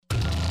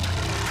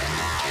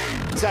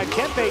inside.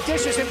 Kempe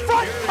dishes in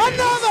front.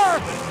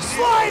 Another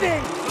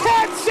sliding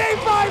catch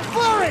saved by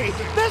Fleury.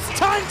 This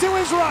time to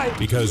his right.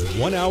 Because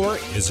 1 hour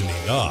isn't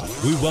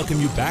enough. We welcome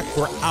you back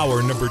for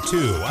hour number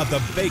 2 of the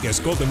Vegas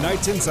Golden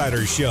Knights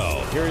Insider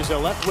Show. Here's a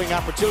left wing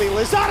opportunity.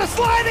 Lozada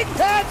sliding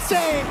pad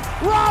save.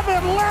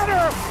 Robin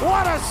Lehner.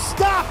 What a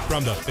stop.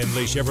 From the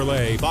Findlay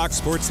Chevrolet Fox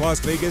Sports Las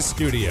Vegas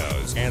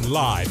studios and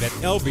live at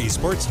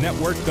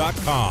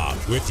lvsportsnetwork.com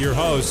with your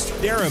hosts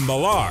Darren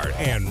Millard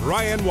and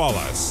Ryan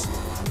Wallace.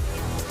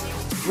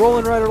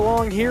 Rolling right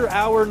along here,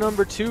 hour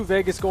number 2,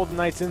 Vegas Golden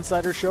Knights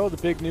Insider Show. The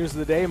big news of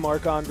the day,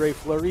 Marc-Andre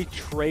Fleury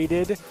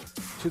traded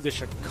to the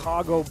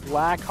Chicago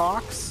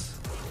Blackhawks.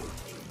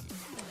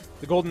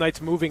 The Golden Knights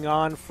moving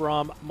on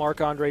from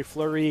Marc-Andre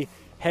Fleury,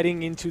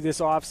 heading into this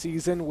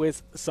offseason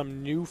with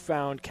some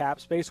newfound cap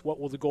space. What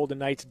will the Golden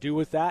Knights do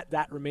with that?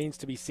 That remains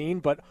to be seen.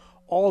 But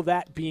all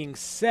that being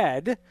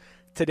said,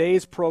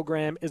 today's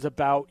program is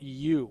about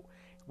you.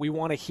 We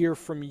want to hear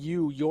from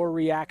you, your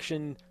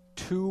reaction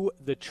to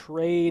the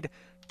trade,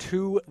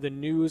 to the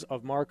news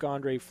of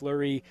Marc-Andre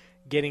Fleury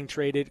getting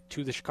traded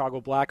to the Chicago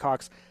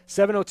Blackhawks.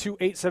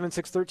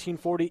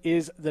 702-876-1340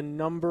 is the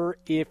number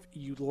if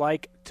you'd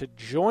like to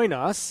join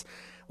us.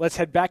 Let's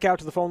head back out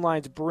to the phone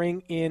lines.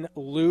 Bring in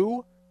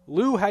Lou.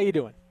 Lou, how you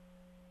doing?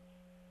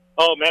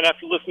 Oh, man,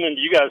 after listening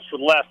to you guys for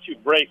the last 2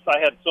 breaks, I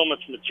had so much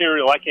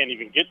material I can't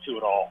even get to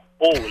it all.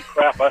 Holy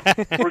crap.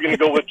 We're going to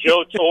go with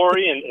Joe Torre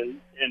and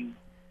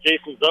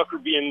Jason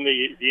Zucker being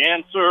the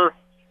answer.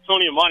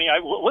 Tony Amani,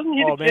 wasn't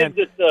he the kid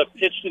that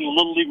pitched in the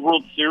Little League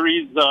World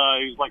Series? He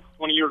was like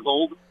 20 years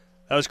old.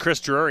 That was Chris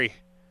Drury.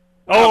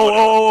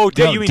 No,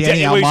 You mean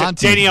Danny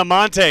Almonte. Danny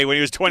Almonte when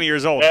he was 20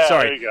 years old. Yeah,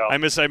 Sorry, there you go. I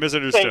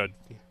misunderstood.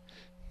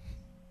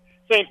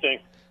 Same thing.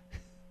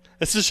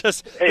 This is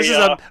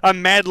a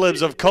Mad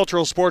Libs of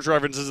cultural sports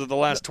references of the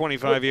last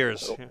 25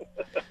 years.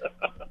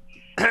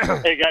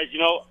 Hey, guys,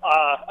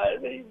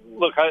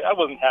 look, I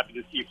wasn't happy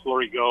to see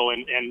Fleury go,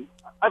 and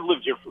I've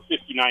lived here for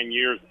 59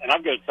 years, and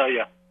I've got to tell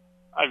you,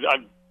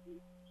 I've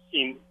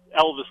seen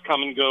Elvis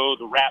come and go,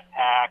 the Rat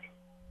Pack,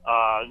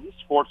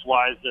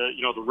 sports-wise,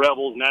 the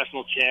Rebels,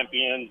 national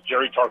champions,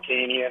 Jerry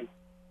Tarkanian.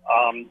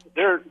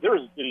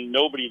 There's been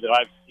nobody that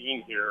I've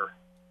seen here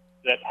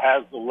that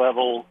has the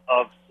level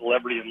of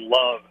celebrity and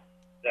love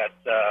that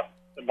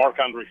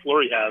Marc-Andre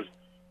Fleury has,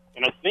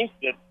 and I think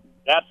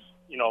that's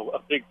a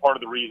big part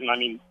of the reason. I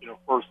mean,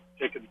 first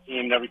pick of the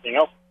team and everything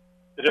else,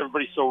 that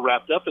everybody's so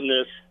wrapped up in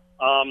this.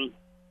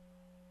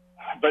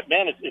 But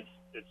man, it's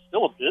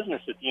still a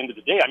business at the end of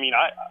the day. I mean,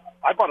 I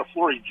bought a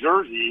Fleury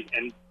jersey,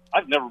 and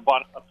I've never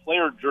bought a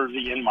player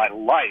jersey in my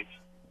life.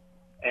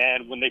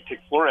 And when they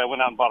picked Fleury, I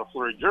went out and bought a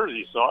Fleury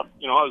jersey. So, I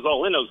was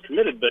all in, I was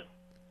committed. But,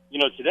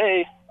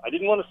 today I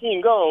didn't want to see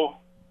him go,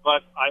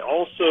 but I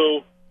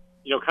also,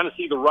 kind of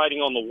see the writing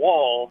on the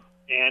wall,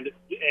 and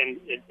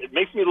it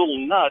makes me a little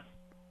nuts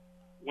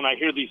when I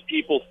hear these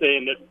people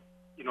saying that,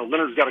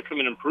 Leonard's got to come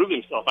in and prove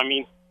himself. I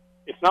mean,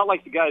 it's not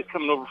like the guy's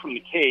coming over from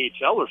the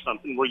KHL or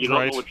something where you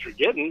don't know what you're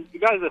getting. The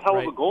guy's a hell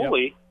of a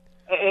goalie.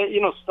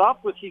 Yep.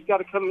 Stop with he's got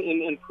to come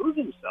in and prove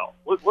himself.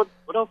 What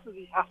else does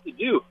he have to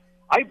do?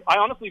 I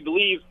honestly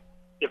believe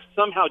if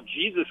somehow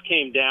Jesus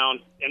came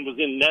down and was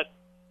in net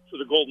for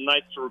the Golden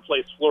Knights to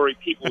replace Fleury,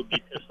 people would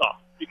be pissed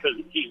off because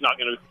he's not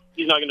going to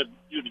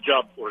do the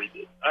job Fleury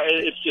did.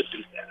 It's just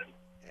insanity.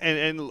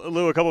 And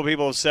Lou, a couple of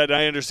people have said,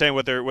 I understand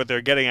what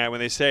they're getting at when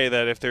they say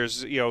that if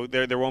there's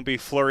there won't be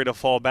Fleury to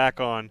fall back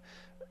on.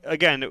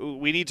 Again,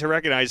 we need to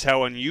recognize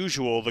how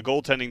unusual the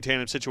goaltending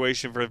tandem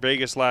situation for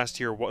Vegas last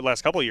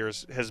couple of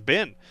years has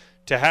been.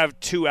 To have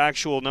 2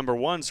 actual number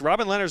ones,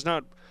 Robin Lehner's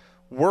not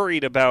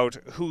worried about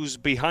who's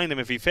behind him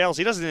if he fails.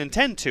 He doesn't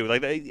intend to.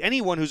 Like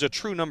anyone who's a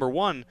true number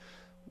one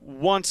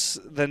wants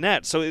the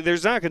net. So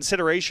there's not a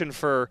consideration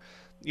for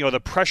the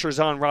pressure's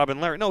on Robin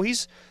Lehner. No,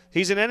 he's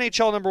an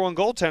NHL number 1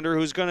 goaltender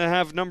who's going to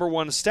have number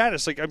 1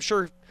 status. Like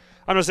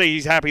I'm not saying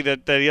he's happy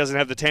that he doesn't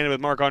have the tandem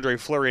with Marc-Andre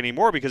Fleury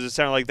anymore because it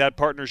sounded like that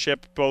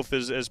partnership, both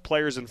as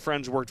players and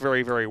friends, worked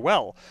very, very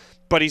well.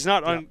 But he's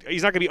not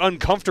he's not going to be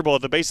uncomfortable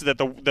at the basis that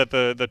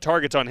the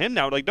target's on him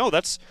now. Like no,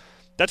 that's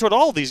what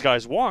all of these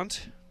guys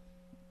want.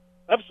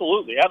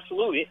 Absolutely.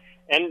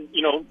 And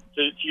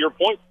to your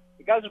point,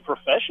 the guy's a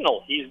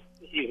professional. He's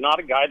not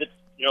a guy that's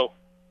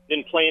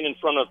been playing in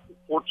front of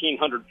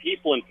 1,400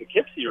 people in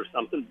Poughkeepsie or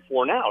something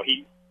before now.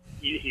 He's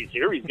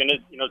here. He's going to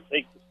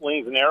take the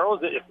slings and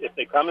arrows if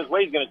they come his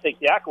way. He's going to take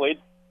the accolades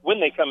when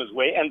they come his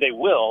way, and they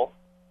will.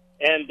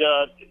 And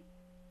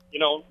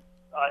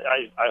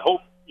I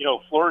hope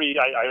Fleury.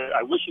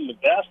 I wish him the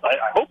best.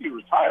 I hope he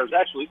retires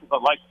actually, because I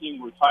like seeing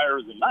him retire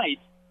as a Knight.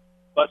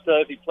 But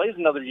if he plays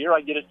another year, I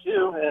get it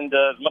too. And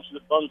as much as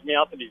it bums me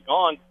out that he's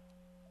gone,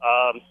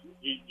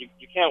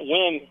 you can't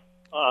win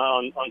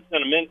on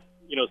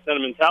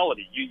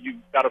sentimentality.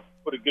 You've got to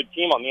put a good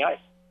team on the ice.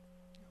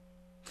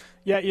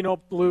 Yeah,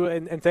 Lou,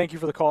 and thank you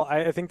for the call.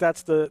 I think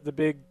that's the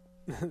big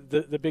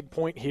the big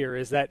point here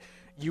is that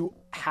you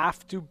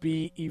have to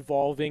be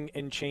evolving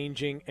and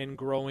changing and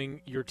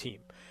growing your team.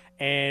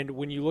 And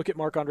when you look at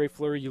Marc-Andre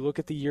Fleury, you look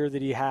at the year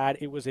that he had,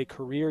 it was a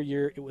career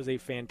year. It was a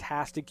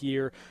fantastic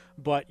year,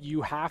 but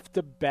you have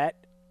to bet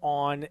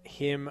on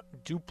him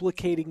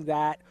duplicating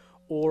that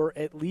or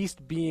at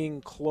least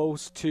being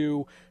close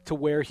to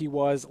where he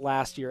was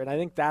last year. And I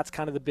think that's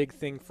kind of the big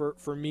thing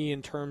for me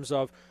in terms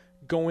of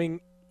going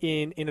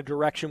in a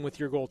direction with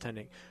your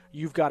goaltending.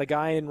 You've got a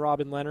guy in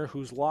Robin Lehner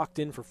who's locked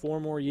in for 4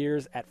 more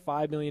years at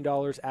 $5 million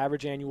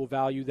average annual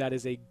value. That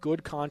is a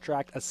good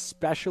contract,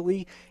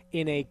 especially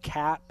in a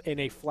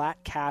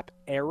flat cap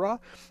era.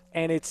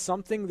 And it's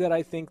something that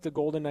I think the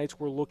Golden Knights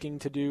were looking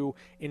to do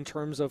in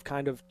terms of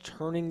kind of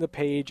turning the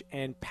page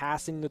and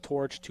passing the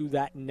torch to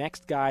that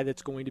next guy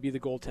that's going to be the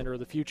goaltender of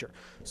the future.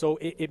 So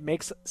it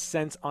makes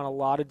sense on a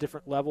lot of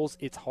different levels.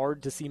 It's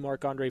hard to see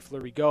Marc-Andre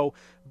Fleury go,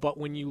 but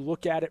when you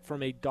look at it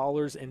from a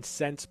dollars and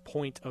cents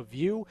point of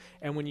view,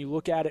 and when you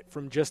look at it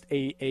from just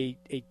a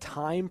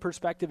time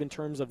perspective in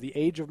terms of the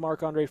age of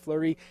Marc-Andre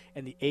Fleury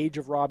and the age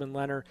of Robin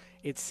Lehner,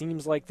 it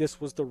seems like this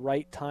was the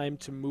right time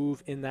to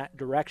move in that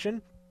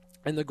direction.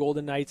 And the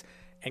Golden Knights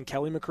and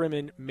Kelly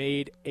McCrimmon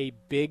made a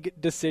big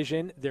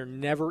decision. They're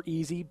never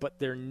easy, but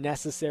they're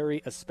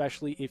necessary,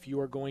 especially if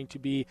you are going to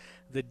be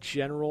the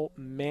general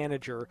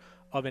manager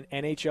of an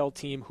NHL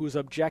team whose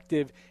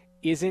objective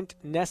isn't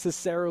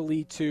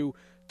necessarily to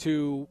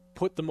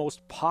put the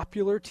most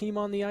popular team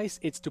on the ice.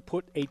 It's to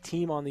put a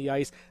team on the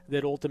ice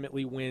that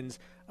ultimately wins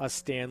a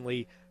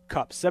Stanley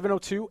Cup.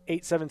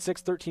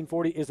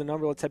 702-876-1340 is the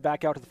number. Let's head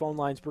back out to the phone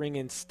lines. Bring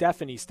in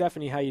Stephanie.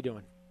 Stephanie, how you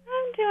doing?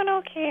 I'm doing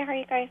okay. How are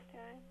you guys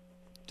doing?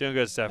 Doing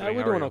good, Stephanie.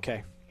 We're doing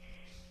okay.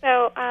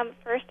 So,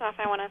 first off,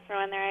 I want to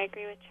throw in there, I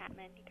agree with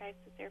Chapman. You guys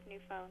deserve new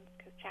phones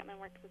because Chapman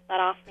works his butt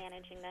off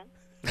managing them.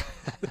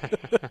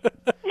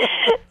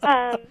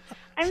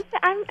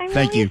 I'm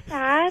Thank really you.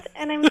 sad,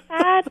 and I'm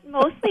sad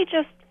mostly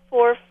just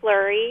for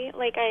Fleury.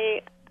 Like,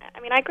 I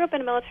mean, I grew up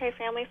in a military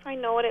family, so I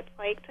know what it's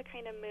like to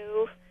kind of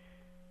move,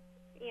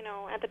 you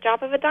know, at the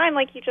drop of a dime.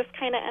 Like, you just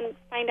kind of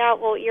find out,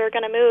 well, you're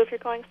going to move, you're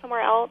going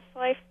somewhere else. So,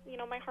 my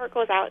heart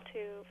goes out to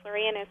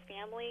Fleury and his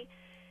family,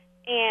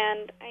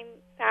 and I'm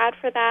sad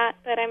for that.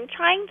 But I'm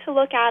trying to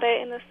look at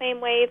it in the same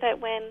way that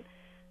when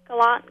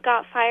Gallant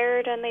got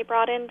fired and they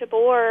brought in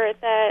DeBoer,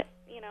 that,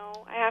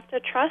 I have to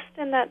trust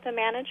in that the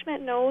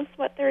management knows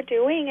what they're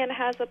doing and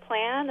has a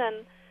plan,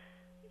 and,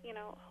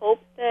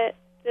 hope that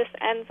this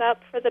ends up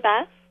for the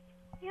best.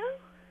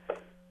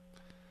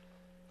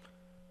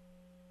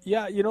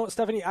 Yeah,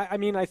 Stephanie,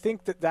 I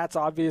think that's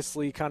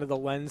obviously kind of the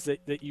lens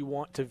that you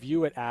want to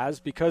view it as,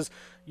 because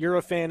you're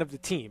a fan of the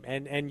team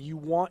and you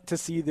want to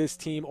see this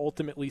team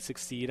ultimately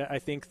succeed. I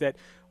think that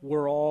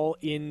we're all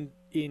in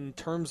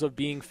terms of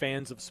being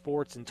fans of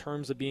sports, in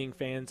terms of being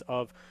fans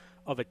of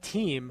a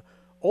team,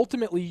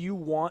 ultimately you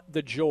want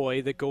the joy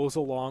that goes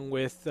along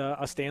with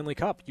a Stanley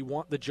Cup. You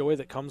want the joy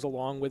that comes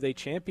along with a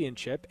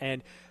championship.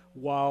 And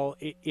while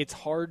it's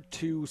hard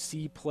to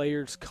see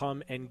players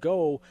come and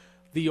go,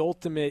 the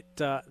ultimate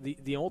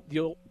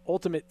the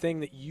ultimate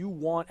thing that you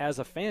want as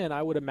a fan,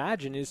 I would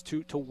imagine, is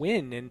to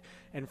win.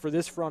 And for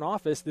this front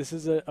office, this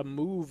is a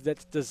move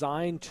that's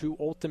designed to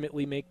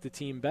ultimately make the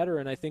team better.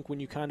 And I think when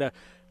you kind of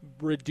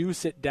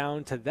reduce it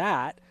down to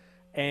that,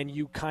 and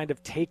you kind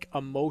of take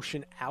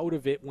emotion out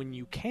of it when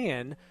you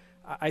can,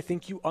 I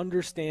think you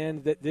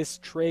understand that this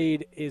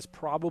trade is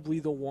probably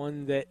the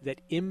one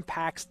that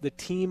impacts the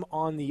team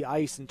on the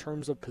ice in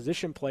terms of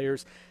position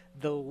players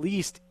the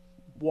least,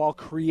 while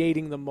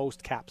creating the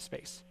most cap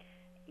space.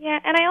 Yeah,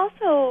 and I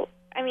also,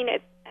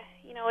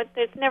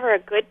 there's never a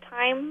good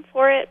time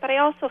for it, but I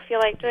also feel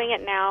like doing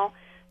it now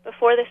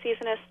before the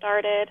season has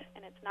started,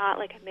 and it's not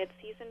like a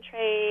mid-season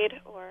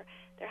trade or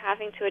they're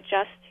having to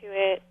adjust to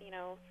it,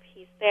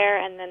 he's there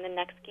and then the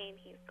next game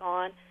he's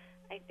gone.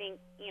 I think,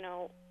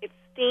 it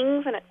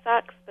stings and it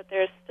sucks, but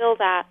there's still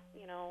that,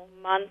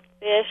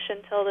 month-ish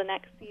until the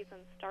next season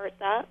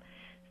starts up.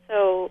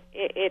 So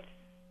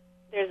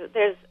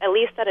there's at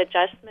least that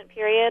adjustment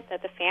period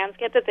that the fans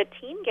get, that the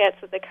team gets,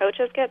 that the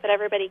coaches get, that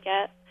everybody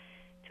gets,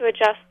 to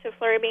adjust to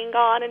Fleury being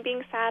gone and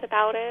being sad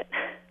about it.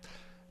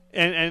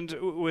 And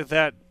with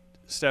that,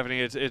 Stephanie,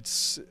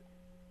 it's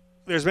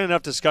there's been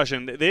enough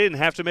discussion. They didn't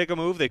have to make a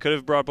move. They could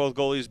have brought both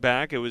goalies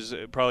back. It was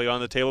probably on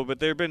the table, but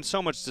there's been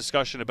so much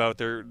discussion about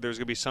there's going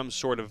to be some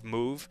sort of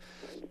move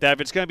that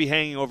if it's going to be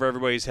hanging over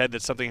everybody's head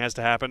that something has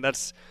to happen,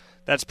 that's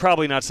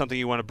probably not something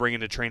you want to bring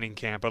into training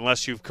camp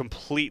unless you've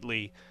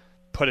completely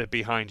put it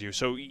behind you.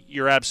 So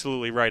you're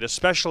absolutely right,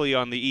 especially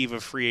on the eve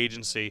of free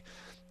agency.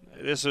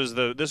 This was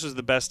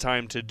the best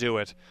time to do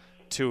it,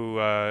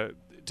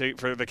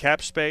 for the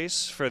cap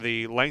space, for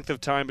the length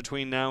of time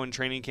between now and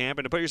training camp,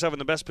 and to put yourself in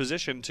the best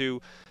position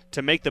to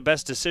make the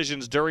best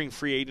decisions during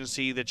free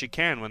agency that you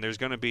can, when there's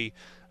going to be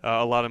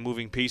a lot of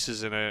moving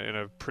pieces in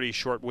a pretty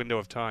short window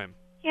of time.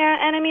 Yeah,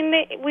 and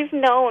we've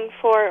known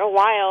for a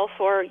while,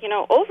 for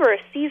over a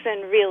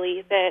season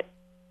really, that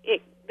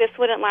this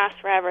wouldn't last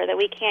forever, that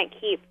we can't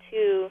keep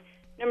two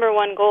number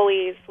one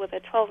goalies with a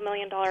 $12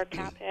 million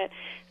cap hit.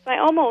 So I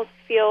almost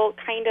feel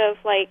kind of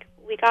like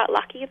we got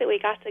lucky that we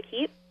got to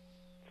keep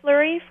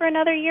Fleury for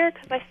another year,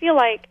 because I feel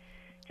like,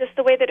 just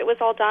the way that it was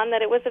all done,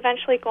 that it was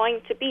eventually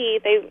going to be,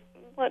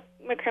 what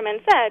McCrimmon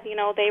said,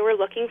 they were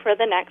looking for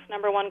the next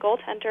number one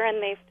goaltender,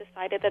 and they've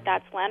decided that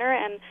that's Leonard,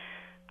 and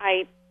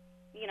I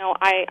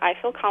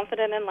feel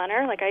confident in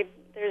Leonard.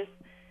 There's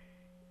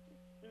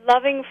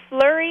loving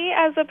Fleury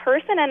as a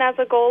person and as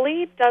a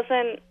goalie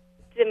doesn't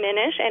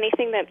diminish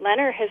anything that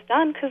Leonard has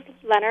done, because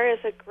Leonard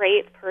is a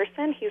great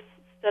person. He's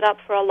stood up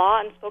for a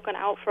lot and spoken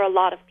out for a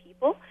lot of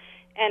people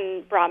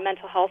and brought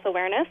mental health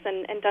awareness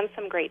and done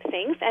some great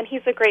things, and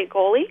he's a great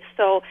goalie.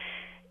 So,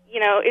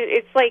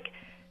 it's like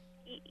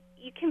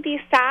you can be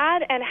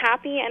sad and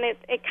happy, and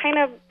it kind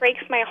of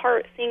breaks my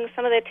heart seeing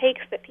some of the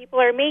takes that people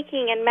are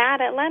making and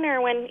mad at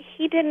Leonard when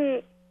he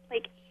didn't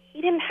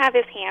have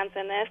his hands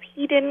in this.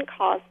 He didn't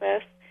cause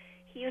this.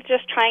 He's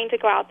just trying to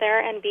go out there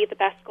and be the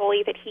best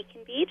goalie that he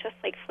can be, just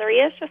like Fleury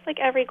is, just like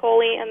every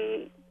goalie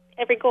and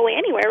every goalie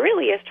anywhere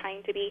really is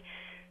trying to be.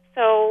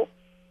 So,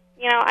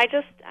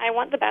 I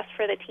want the best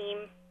for the team,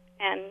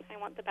 and I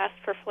want the best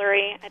for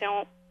Fleury. I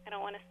don't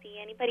want to see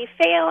anybody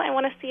fail. I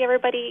want to see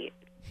everybody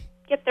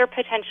get their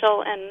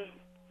potential, and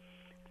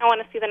I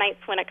want to see the Knights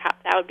win a cup.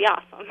 That would be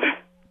awesome.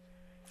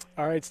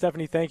 All right,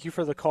 Stephanie, thank you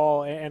for the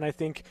call, and I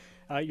think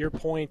your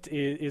point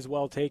is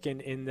well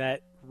taken in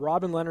that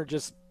Robin Leonard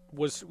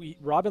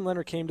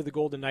came to the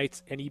Golden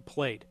Knights and he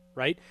played,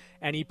 right?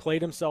 And he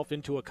played himself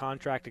into a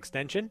contract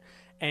extension,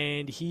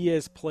 and he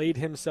has played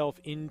himself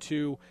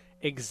into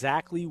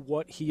exactly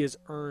what he has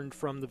earned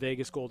from the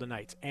Vegas Golden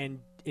Knights.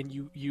 And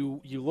you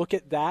look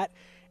at that,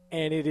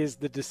 and it is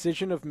the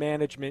decision of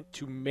management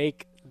to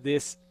make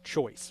this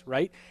choice,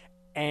 right?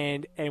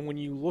 And when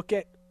you look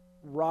at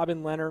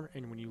Robin Leonard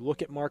and when you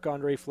look at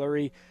Marc-Andre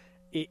Fleury,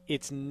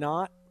 it's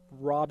not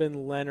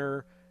Robin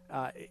Leonard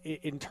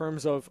in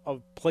terms of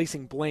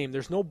placing blame.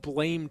 There's no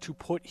blame to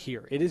put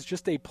here. It is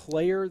just a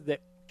player that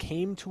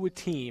came to a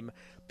team,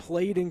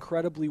 played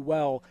incredibly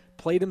well,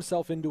 played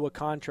himself into a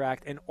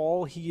contract, and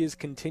all he has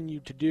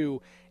continued to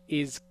do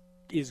is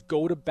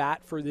go to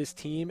bat for this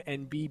team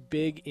and be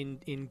big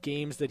in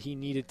games that he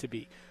needed to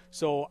be.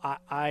 So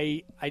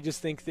I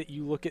just think that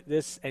you look at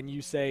this and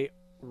you say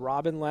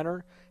Robin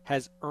Leonard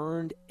has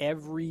earned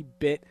every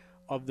bit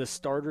of the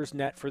starter's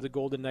net for the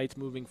Golden Knights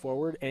moving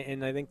forward,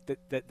 and I think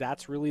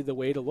that's really the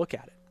way to look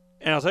at it.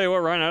 And I'll tell you what,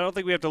 Ryan, I don't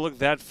think we have to look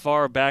that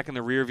far back in the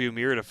rearview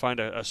mirror to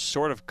find a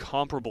sort of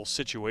comparable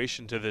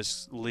situation to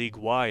this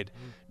league-wide.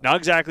 Not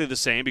exactly the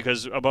same,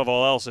 because above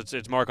all else,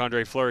 it's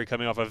Marc-Andre Fleury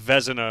coming off a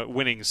Vezina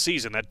winning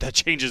season. That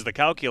changes the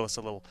calculus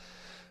a little.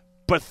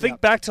 But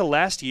think back to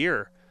last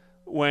year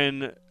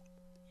when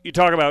you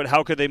talk about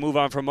how could they move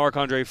on from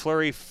Marc-Andre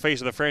Fleury, face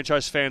of the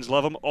franchise, fans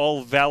love him,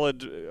 all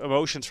valid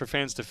emotions for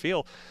fans to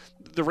feel.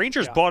 The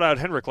Rangers bought out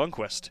Henrik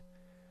Lundqvist.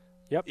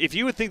 Yep. If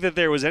you would think that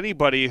there was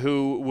anybody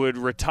who would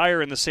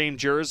retire in the same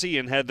jersey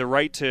and had the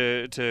right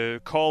to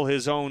call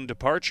his own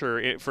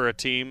departure for a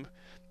team,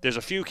 there's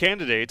a few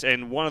candidates,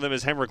 and one of them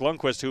is Henrik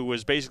Lundqvist, who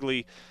was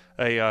basically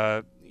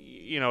a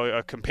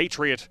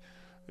compatriot,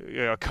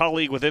 a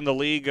colleague within the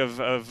league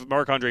of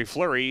Marc-Andre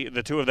Fleury,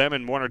 the two of them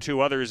and one or two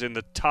others in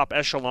the top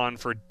echelon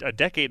for a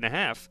decade and a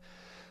half.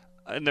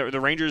 And the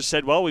Rangers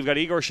said, well, we've got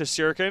Igor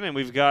Shesterkin and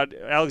we've got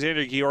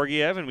Alexander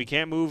Georgiev, and we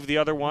can't move the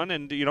other one.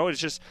 And,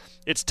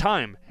 it's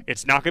time.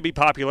 It's not going to be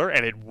popular,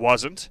 and it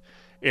wasn't.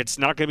 It's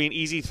not going to be an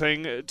easy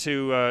thing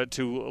to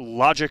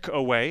logic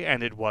away,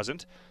 and it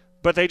wasn't.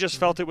 But they just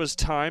felt it was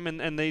time,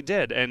 and they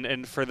did.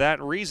 And for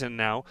that reason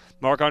now,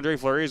 Marc-Andre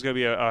Fleury is going to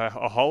be a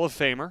Hall of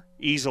Famer,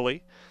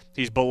 easily.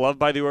 He's beloved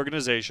by the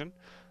organization.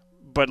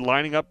 But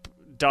lining up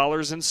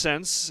dollars and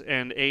cents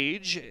and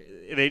age,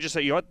 they just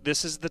say,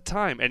 this is the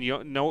time, and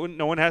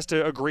no one has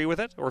to agree with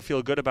it or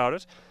feel good about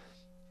it.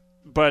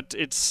 But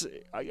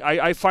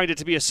I find it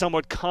to be a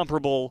somewhat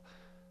comparable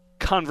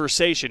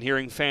conversation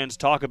hearing fans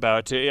talk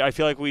about it. I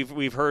feel like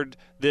we've heard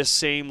this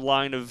same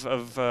line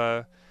of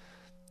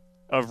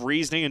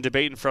reasoning and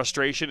debate and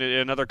frustration in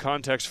another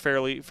context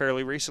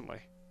fairly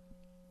recently.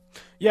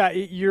 Yeah,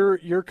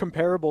 your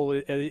comparable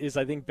is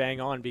I think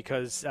bang on,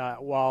 because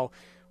while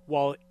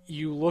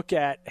you look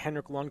at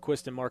Henrik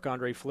Lundqvist and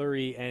Marc-Andre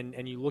Fleury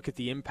and you look at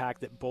the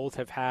impact that both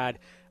have had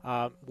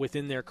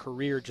within their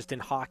career, just in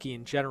hockey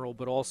in general,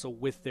 but also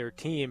with their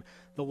team,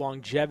 the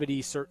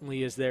longevity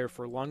certainly is there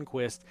for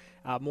Lundqvist,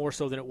 more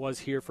so than it was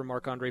here for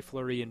Marc-Andre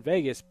Fleury in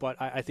Vegas. But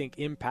I think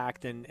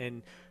impact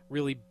and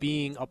really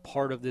being a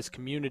part of this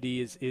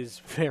community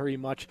is very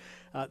much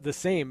the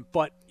same.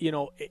 But,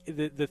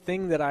 the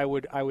thing that I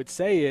would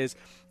say is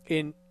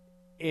in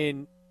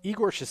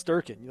Igor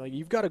Shesterkin,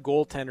 you've got a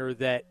goaltender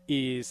that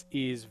is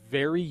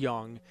very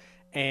young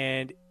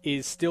and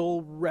is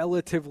still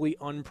relatively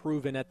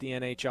unproven at the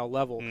NHL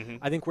level. Mm-hmm.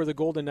 I think where the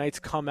Golden Knights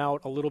come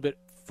out a little bit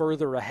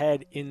further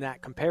ahead in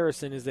that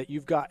comparison is that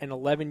you've got an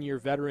 11-year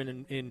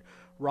veteran in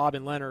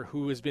Robin Leonard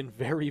who has been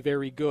very,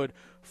 very good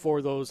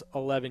for those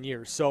 11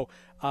 years. So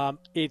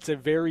it's a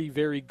very,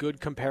 very good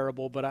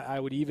comparable, but I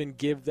would even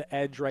give the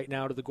edge right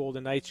now to the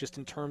Golden Knights just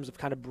in terms of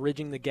kind of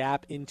bridging the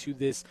gap into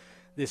this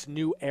this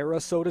new era,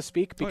 so to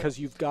speak, because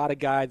you've got a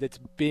guy that's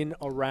been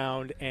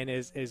around and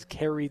has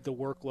carried the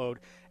workload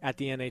at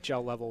the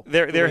NHL level.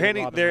 They're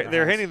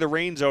handing the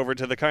reins over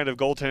to the kind of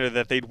goaltender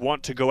that they'd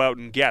want to go out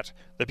and get.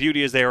 The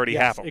beauty is they already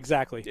have him.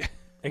 Exactly.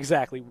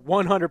 Exactly,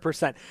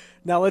 100%.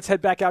 Now let's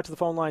head back out to the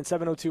phone line,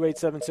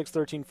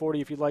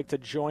 702-876-1340 if you'd like to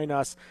join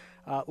us.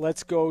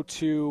 Let's go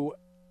to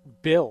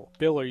Bill.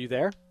 Bill, are you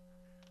there?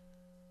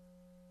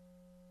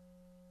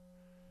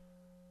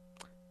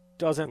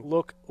 Doesn't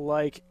look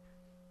like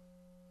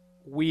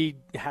we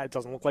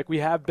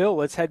have Bill.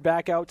 Let's head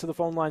back out to the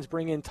phone lines,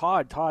 bring in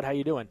Todd. Todd, how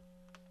you doing?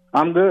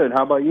 I'm good.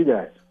 How about you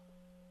guys?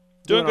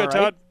 Doing good, right?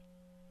 Todd.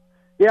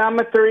 Yeah, I'm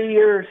a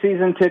 3-year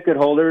season ticket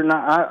holder, and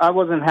I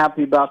wasn't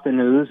happy about the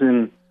news.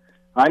 And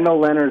I know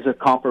Leonard's a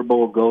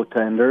comparable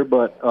goaltender,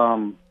 but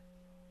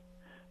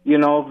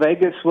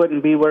Vegas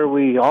wouldn't be where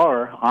we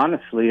are,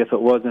 honestly, if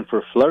it wasn't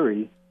for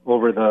Fleury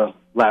over the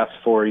last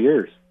 4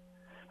 years.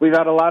 We've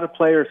had a lot of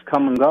players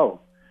come and go,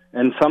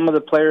 and some of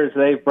the players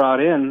they've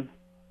brought in,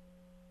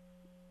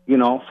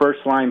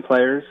 first-line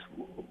players,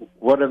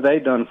 what have they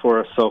done for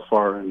us so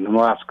far in the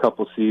last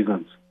couple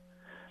seasons?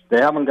 They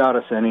haven't got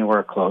us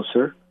anywhere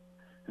closer.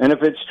 And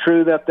if it's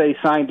true that they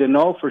signed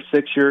Deneau for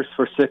 6 years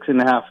for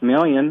 $6.5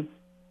 million,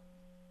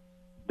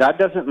 that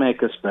doesn't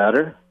make us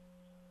better.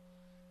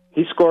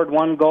 He scored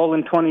 1 goal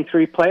in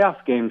 23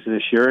 playoff games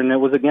this year, and it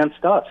was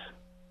against us.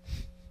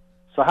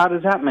 So how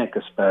does that make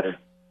us better?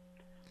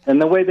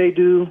 And the way they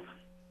do,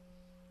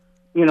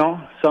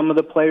 some of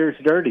the players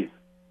dirty.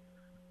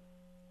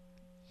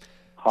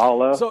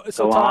 Holla,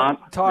 Gallant,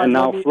 Todd, and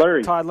now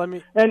Fleury. Todd, let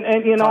me. And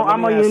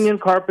I'm a union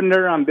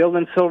carpenter. I'm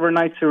building Silver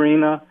Knights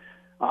Arena.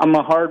 I'm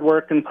a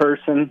hard-working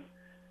person.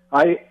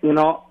 I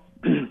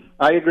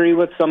agree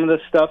with some of the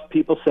stuff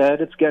people said.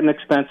 It's getting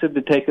expensive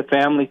to take a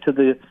family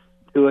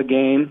to a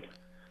game,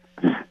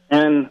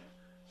 and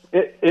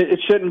it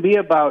shouldn't be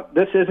about.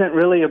 This isn't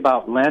really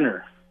about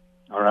Leonard.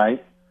 All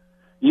right,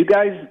 you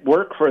guys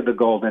work for the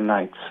Golden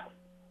Knights.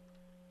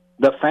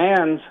 The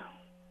fans,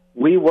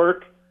 we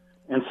work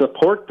and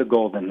support the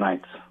Golden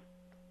Knights.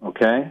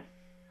 Okay,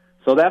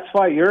 so that's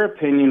why your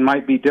opinion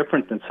might be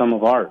different than some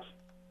of ours.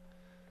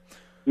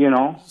 And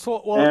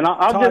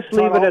I'll Todd, just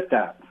leave it at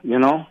that,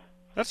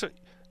 That's it.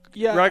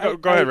 Yeah,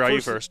 Go ahead, Ryan,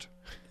 you first.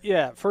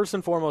 Yeah, first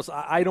and foremost,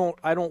 I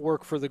don't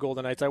work for the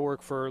Golden Knights. I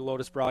work for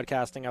Lotus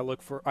Broadcasting. I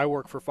work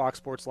for Fox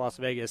Sports Las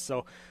Vegas.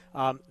 So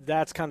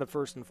that's kind of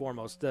first and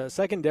foremost.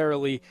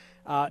 Secondarily,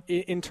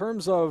 in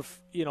terms of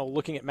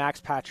looking at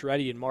Max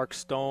Pacioretty and Mark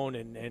Stone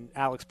and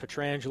Alex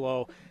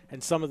Pietrangelo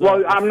and some of the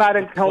I'm not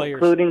players.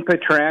 including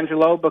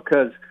Pietrangelo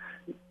because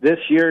this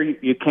year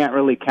you can't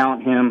really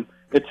count him.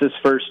 It's his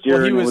first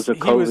year, and it was a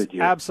COVID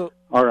year.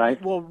 All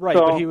right. Well, right,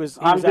 so but he was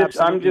I'm just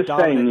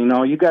saying,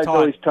 you guys Todd.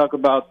 always talk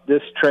about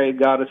this trade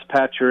got us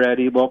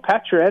Pacioretty. Well,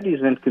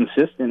 Pacioretty's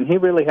inconsistent. He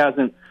really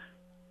hasn't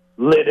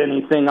lit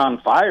anything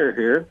on fire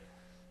here,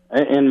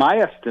 in my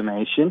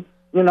estimation.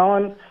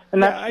 And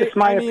that's just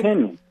my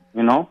opinion.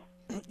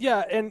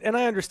 Yeah, and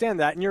I understand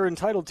that, and you're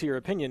entitled to your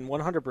opinion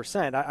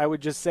 100%. I would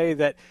just say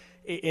that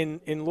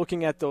in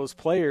looking at those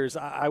players,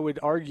 I would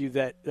argue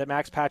that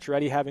Max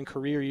Pacioretty having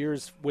career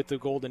years with the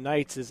Golden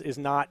Knights is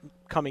not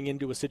coming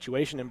into a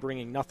situation and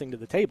bringing nothing to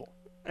the table.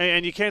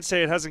 And you can't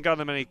say it hasn't gotten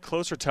them any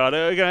closer, Todd.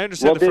 Again, I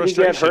understand the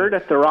frustration. Did he get hurt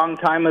at the wrong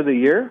time of the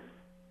year?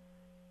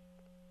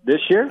 This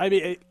year? I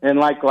mean, and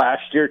like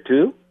last year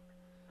too?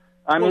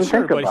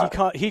 Think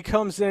about it. He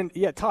comes in,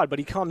 Todd. But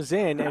he comes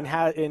in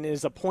and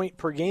is a point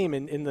per game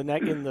in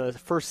the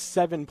first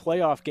 7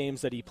 playoff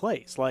games that he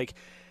plays. Like,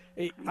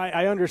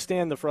 I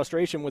understand the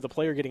frustration with a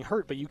player getting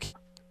hurt, but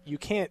you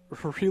can't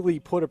really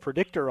put a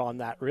predictor on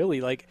that. Really,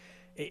 like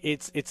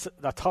it's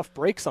a tough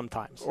break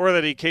sometimes. Or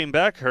that he came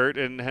back hurt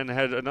and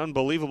had an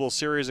unbelievable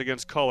series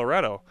against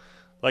Colorado.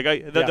 Like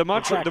the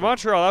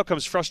Montreal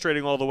outcome's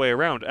frustrating all the way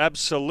around.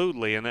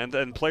 Absolutely,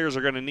 and players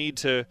are going to need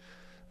to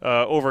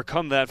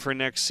overcome that for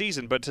next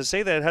season. But to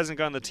say that it hasn't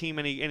gotten the team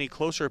any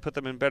closer, put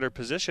them in better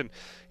position,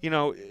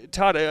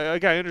 Todd,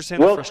 I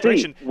understand the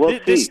frustration. We'll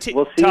see.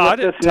 Todd,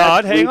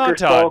 hang on,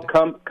 Todd.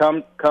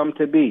 Come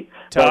to be.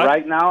 Todd? But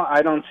right now,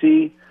 I don't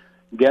see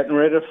getting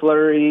rid of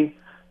Fleury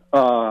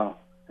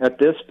at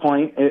this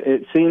point.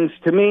 It seems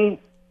to me,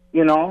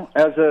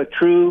 as a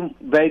true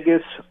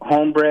Vegas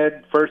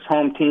homebred, first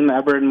home team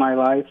ever in my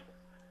life,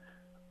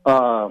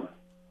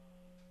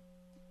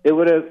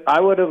 I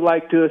would have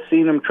liked to have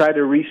seen him try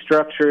to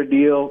restructure a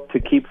deal to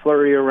keep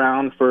Fleury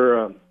around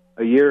for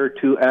a year or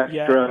two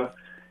extra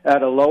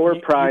at a lower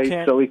price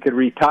so he could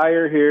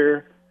retire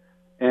here.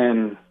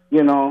 And,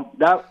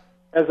 that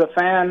as a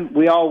fan,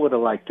 we all would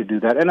have liked to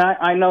do that. And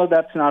I know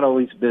that's not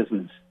always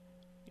business.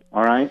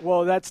 All right?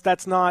 Well,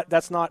 that's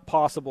not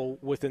possible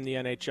within the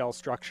NHL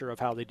structure of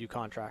how they do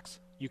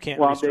contracts. You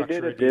can't restructure they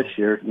did it a deal. this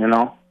year,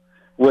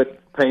 with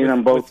paying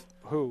them both.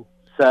 With who?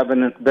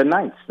 7, the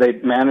Knights. They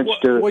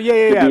managed to be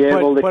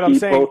able to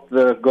keep both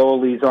the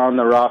goalies on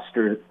the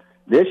roster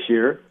this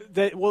year.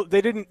 They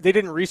didn't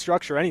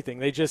restructure anything.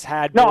 They just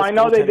had. No, I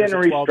know they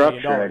didn't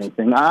restructure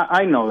anything.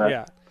 I know that.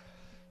 Yeah.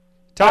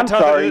 I'm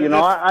sorry. You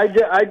know, I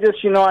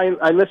just, you know,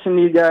 I listen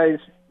to you guys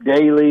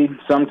daily.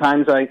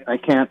 Sometimes I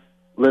can't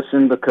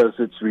listen because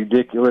it's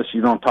ridiculous.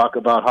 You don't talk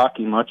about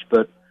hockey much,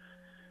 but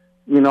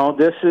you know,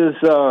 this is,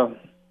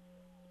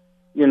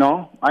 you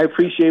know, I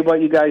appreciate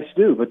what you guys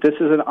do, but this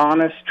is an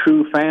honest,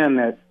 true fan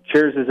that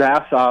cheers his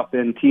ass off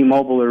in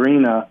T-Mobile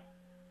Arena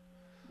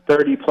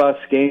 30-plus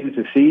games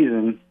a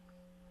season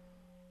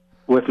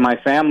with my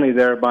family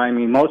there by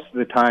me most of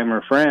the time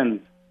or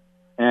friends.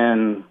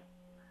 And,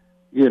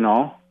 you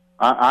know,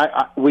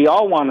 we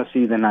all want to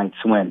see the Knights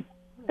win.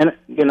 And,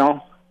 you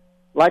know,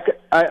 like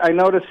I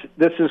notice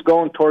this is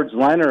going towards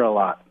Leonard a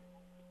lot,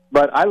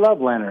 but I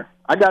love Leonard.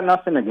 I got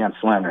nothing against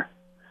Leonard,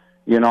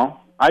 you know.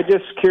 I'm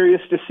just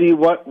curious to see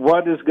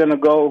what is going to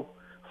go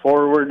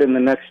forward in the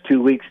next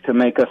 2 weeks to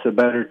make us a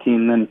better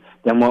team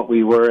than what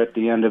we were at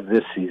the end of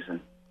this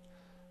season.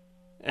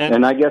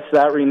 And I guess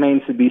that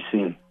remains to be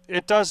seen.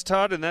 It does,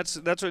 Todd, and that's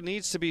what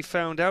needs to be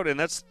found out. And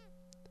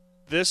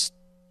this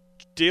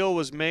deal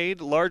was made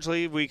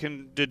largely, we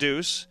can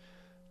deduce,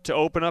 to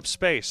open up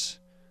space.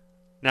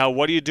 Now,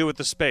 what do you do with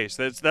the space?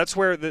 That's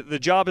where the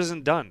job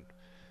isn't done.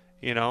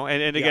 You know,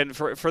 and again,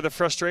 for the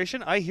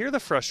frustration, I hear the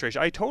frustration.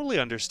 I totally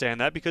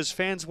understand that because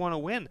fans want to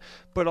win.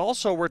 But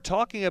also, we're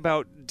talking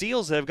about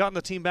deals that have gotten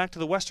the team back to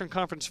the Western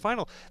Conference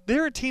Final.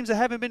 There are teams that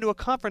haven't been to a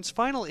conference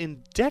final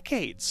in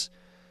decades.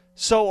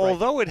 So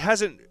although it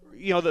hasn't,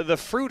 you know, the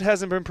fruit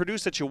hasn't been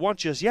produced that you want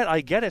just yet,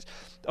 I get it.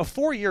 A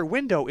 4-year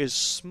window is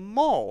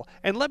small.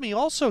 And let me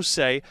also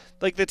say,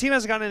 like, the team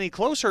hasn't gotten any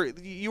closer.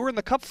 You were in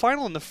the Cup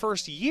final in the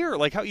first year.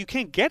 Like, how you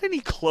can't get any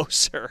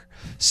closer.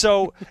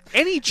 So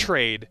any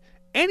trade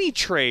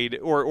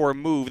or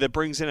move that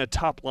brings in a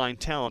top-line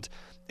talent,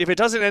 if it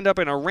doesn't end up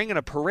in a ring and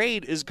a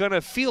parade, is going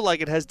to feel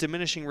like it has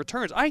diminishing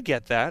returns. I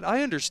get that.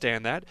 I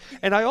understand that.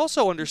 And I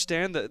also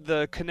understand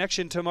the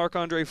connection to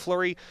Marc-Andre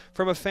Fleury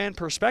from a fan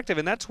perspective.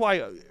 And that's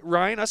why,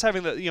 Ryan, us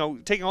having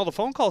taking all the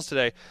phone calls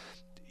today,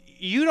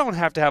 you don't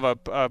have to have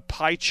a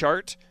pie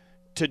chart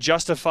to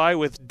justify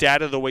with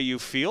data the way you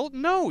feel.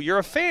 No, you're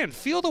a fan.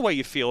 Feel the way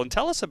you feel and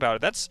tell us about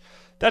it.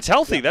 That's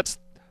healthy. Yeah.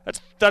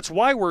 That's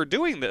why we're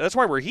doing that. That's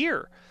why we're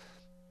here.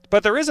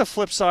 But there is a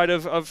flip side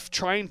of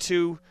trying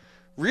to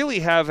really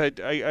have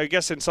I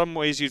guess in some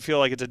ways you'd feel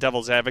like it's a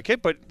devil's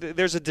advocate, but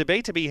there's a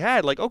debate to be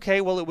had. Like, okay,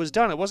 well, it was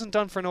done. It wasn't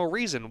done for no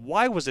reason.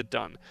 Why was it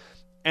done?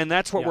 And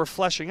that's what we're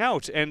fleshing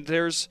out. And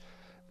there's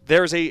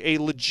a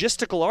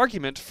logistical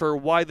argument for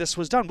why this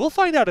was done. We'll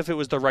find out if it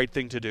was the right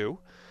thing to do.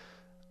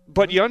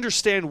 But you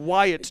understand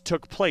why it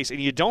took place,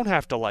 and you don't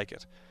have to like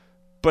it.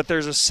 But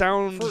there's a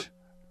sound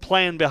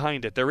plan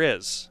behind it. There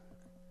is.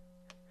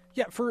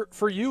 Yeah,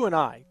 for you and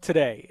I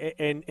today,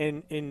 and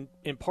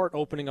in part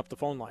opening up the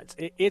phone lines,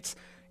 it's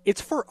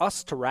for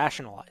us to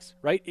rationalize,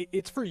 right?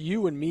 It's for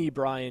you and me,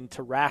 Brian,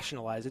 to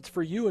rationalize. It's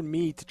for you and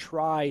me to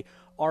try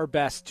our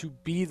best to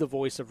be the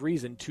voice of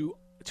reason,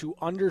 to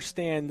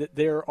understand that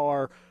there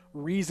are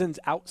reasons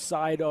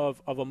outside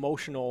of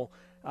emotional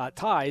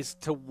ties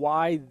to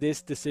why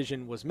this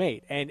decision was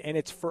made. And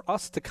it's for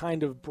us to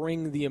kind of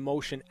bring the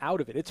emotion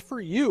out of it. It's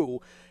for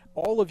you,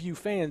 all of you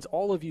fans,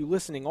 all of you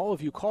listening, all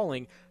of you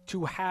calling,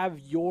 to have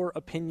your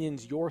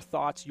opinions, your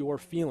thoughts, your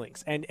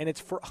feelings. And it's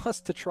for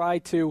us to try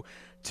to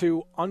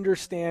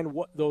understand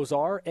what those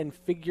are and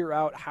figure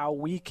out how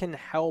we can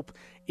help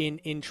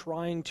in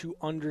trying to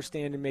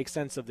understand and make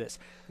sense of this.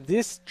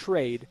 This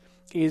trade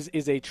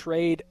is a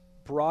trade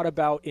brought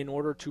about in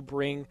order to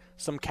bring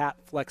some cap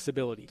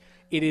flexibility.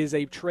 It is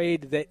a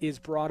trade that is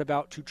brought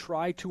about to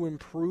try to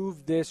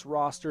improve this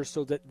roster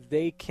so that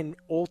they can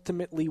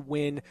ultimately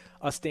win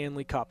a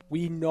Stanley Cup.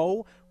 We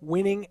know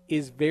winning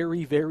is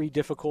very, very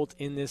difficult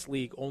in this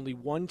league. Only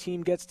one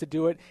team gets to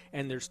do it,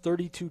 and there's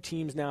 32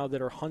 teams now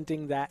that are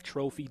hunting that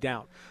trophy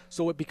down.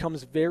 So it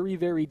becomes very,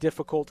 very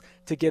difficult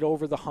to get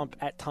over the hump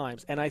at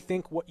times. And I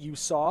think what you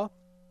saw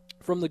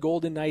from the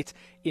Golden Knights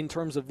in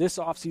terms of this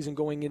offseason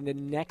going into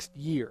next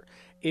year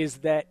is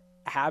that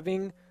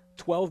having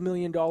 $12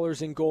 million in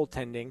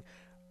goaltending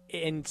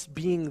and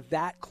being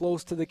that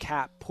close to the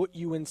cap put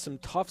you in some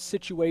tough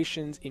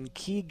situations in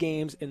key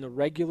games in the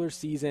regular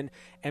season,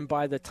 and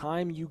by the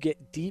time you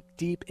get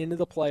deep into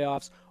the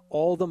playoffs,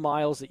 all the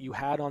miles that you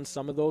had on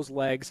some of those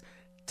legs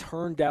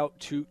turned out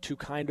to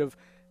kind of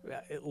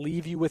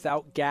leave you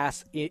without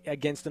gas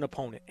against an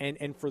opponent.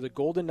 And for the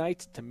Golden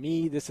Knights, to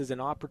me, this is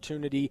an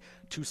opportunity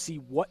to see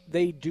what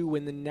they do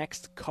in the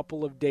next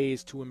couple of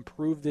days to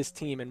improve this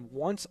team. And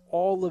once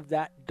all of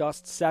that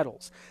dust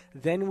settles,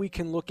 then we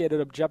can look at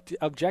it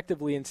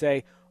objectively and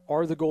say,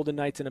 are the Golden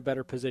Knights in a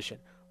better position?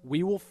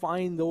 We will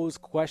find those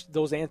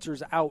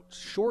answers out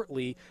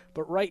shortly,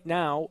 but right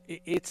now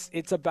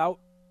it's about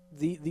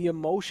the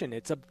emotion.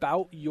 It's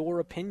about your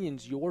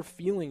opinions, your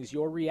feelings,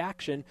 your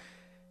reaction.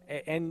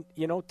 And,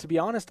 you know, to be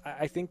honest,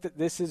 I think that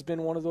this has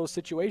been one of those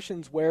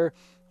situations where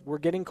we're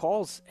getting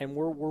calls and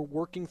we're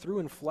working through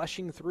and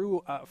fleshing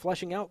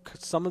out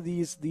some of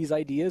these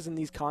ideas and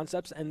these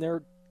concepts, and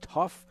they're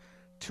tough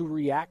to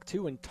react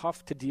to and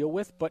tough to deal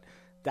with, but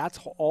that's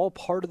all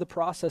part of the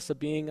process of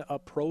being a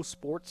pro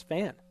sports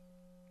fan.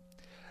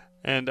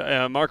 And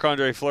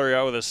Marc-Andre Fleury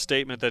out with a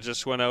statement that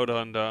just went out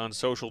on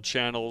social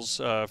channels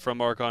from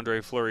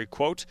Marc-Andre Fleury.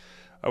 Quote,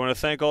 I want to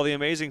thank all the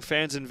amazing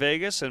fans in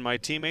Vegas and my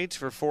teammates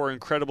for 4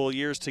 incredible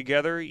years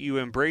together. You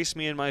embraced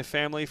me and my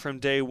family from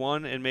day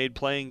one and made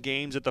playing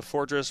games at the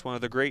Fortress one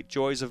of the great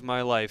joys of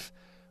my life.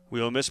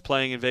 We will miss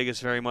playing in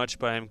Vegas very much,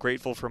 but I am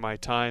grateful for my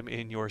time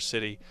in your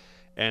city.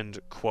 End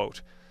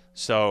quote.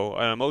 So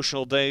an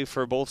emotional day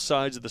for both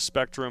sides of the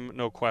spectrum,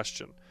 no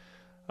question.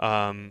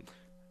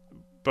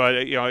 But,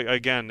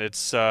 again,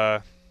 it's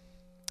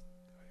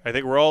I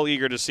think we're all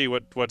eager to see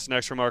what's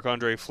next for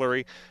Marc-Andre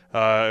Fleury.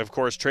 Of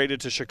course, traded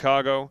to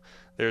Chicago.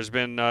 There's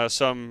been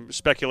some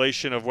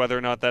speculation of whether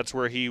or not that's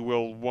where he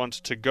will want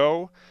to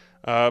go.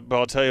 But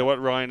I'll tell you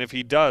what, Ryan, if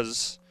he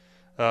does,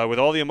 with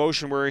all the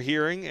emotion we're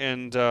hearing,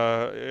 and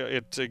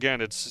it's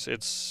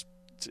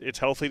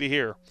healthy to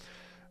hear.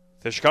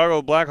 The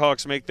Chicago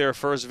Blackhawks make their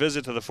first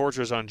visit to the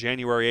Fortress on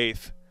January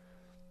 8th.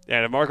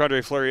 And if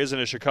Marc-Andre Fleury is in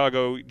a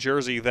Chicago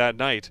jersey that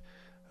night,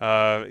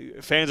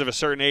 fans of a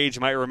certain age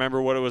might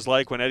remember what it was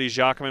like when Eddie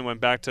Jacquemin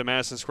went back to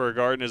Madison Square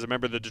Garden as a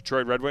member of the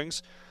Detroit Red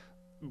Wings.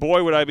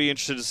 Boy, would I be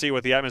interested to see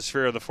what the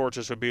atmosphere of the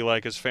Fortress would be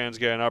like as fans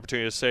get an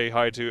opportunity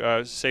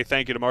to say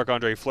thank you to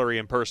Marc-Andre Fleury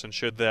in person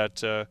should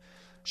that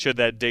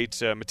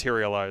date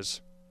materialize.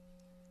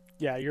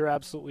 Yeah, you're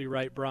absolutely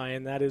right,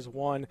 Brian. That is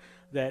one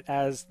that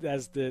as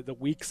the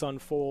weeks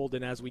unfold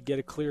and as we get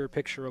a clearer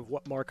picture of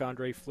what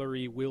Marc-Andre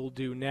Fleury will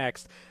do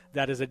next,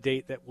 that is a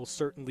date that will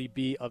certainly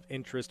be of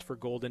interest for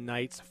Golden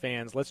Knights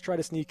fans. Let's try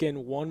to sneak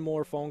in one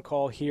more phone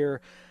call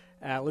here.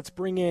 Let's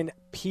bring in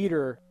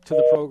Peter to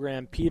the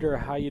program. Peter,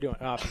 how you doing?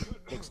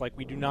 Looks like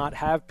we do not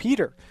have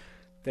Peter.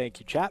 Thank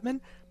you, Chapman.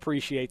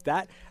 Appreciate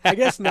that. I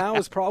guess now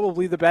is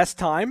probably the best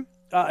time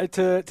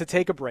to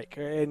take a break,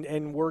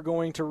 and we're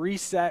going to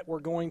reset. We're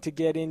going to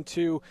get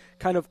into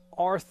kind of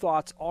our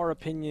thoughts, our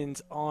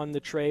opinions on the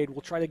trade.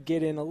 We'll try to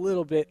get in a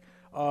little bit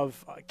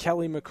of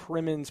Kelly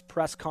McCrimmon's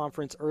press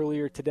conference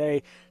earlier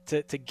today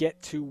to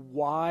get to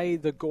why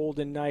the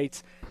Golden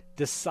Knights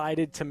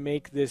decided to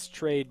make this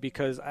trade,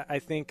 because I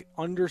think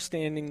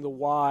understanding the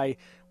why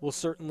will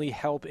certainly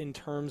help in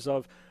terms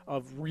of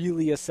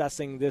really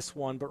assessing this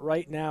one. But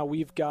right now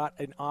we've got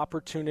an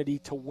opportunity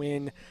to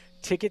win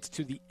tickets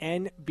to the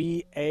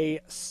NBA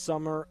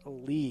Summer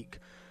League.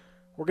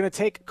 We're going to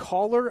take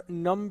caller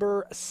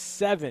number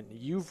 7.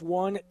 You've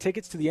won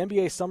tickets to the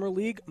NBA Summer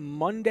League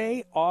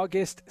Monday,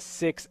 August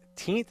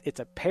 16th. It's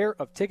a pair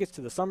of tickets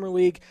to the Summer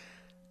League.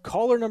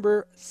 Caller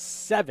number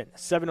 7,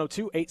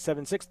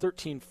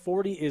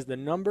 702-876-1340 is the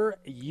number.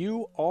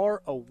 You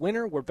are a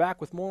winner. We're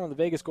back with more on the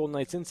Vegas Golden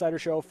Knights Insider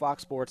Show,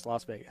 Fox Sports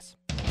Las Vegas.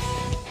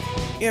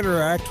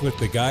 Interact with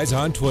the guys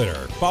on Twitter.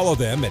 Follow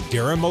them at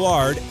Darren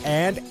Millard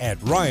and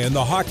at Ryan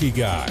the Hockey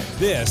Guy.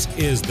 This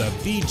is the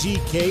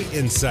VGK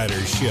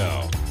Insider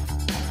Show.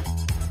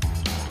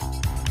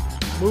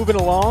 Moving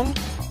along,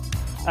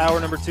 hour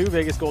number 2,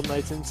 Vegas Golden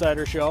Knights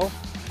Insider Show.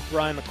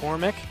 Brian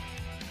McCormick,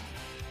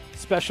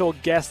 special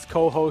guest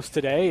co-host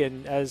today,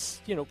 and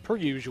as you know, per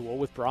usual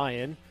with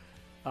Brian,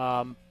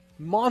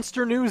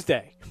 Monster News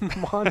Day.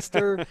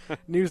 Monster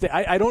News Day.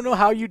 I don't know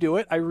how you do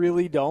it. I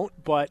really don't.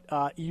 But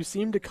you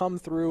seem to come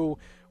through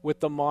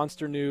with the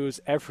monster news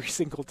every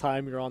single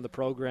time you're on the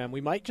program. We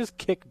might just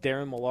kick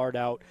Darren Millard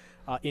out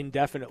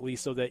indefinitely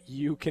so that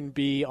you can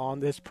be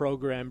on this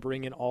program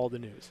bringing all the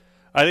news.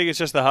 I think it's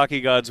just the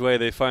hockey gods' way.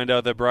 They find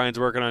out that Brian's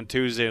working on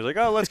Tuesday. It's like,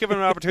 oh, let's give him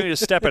an opportunity to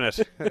step in it.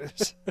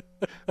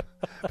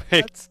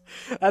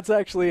 That's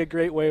actually a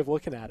great way of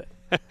looking at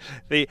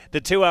it.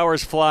 The 2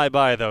 hours fly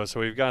by, though, so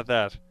we've got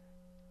that.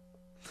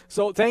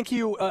 So thank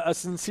you, a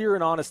sincere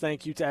and honest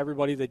thank you to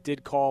everybody that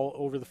did call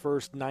over the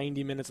first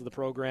 90 minutes of the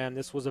program.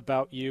 This was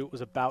about you. It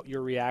was about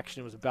your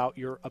reaction. It was about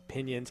your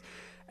opinions.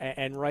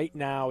 And right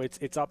now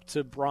it's up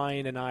to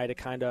Brian and I to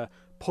kind of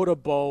put a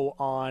bow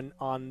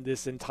on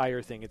this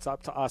entire thing. It's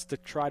up to us to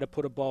try to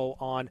put a bow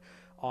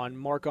on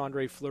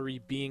Marc-Andre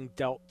Fleury being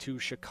dealt to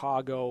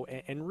Chicago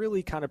and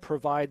really kind of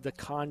provide the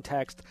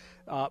context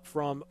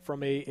from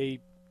a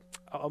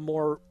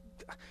more,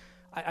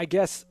 I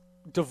guess,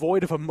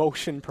 devoid of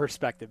emotion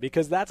perspective,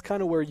 because that's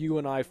kind of where you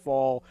and I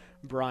fall,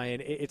 Brian.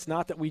 It's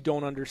not that we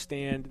don't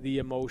understand the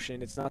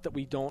emotion. It's not that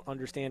we don't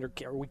understand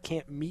or we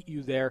can't meet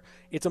you there.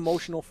 It's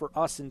emotional for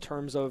us in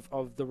terms of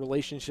the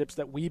relationships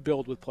that we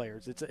build with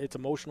players. It's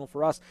emotional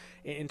for us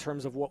in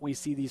terms of what we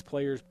see these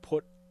players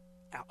put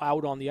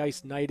out on the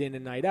ice night in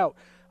and night out.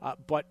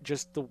 But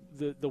just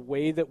the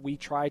way that we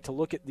try to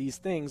look at these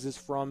things is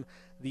from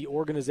the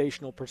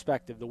organizational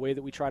perspective. The way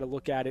that we try to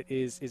look at it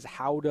is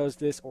how does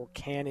this or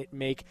can it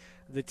make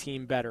the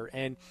team better?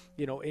 And,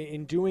 you know,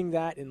 in doing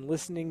that and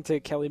listening to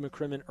Kelly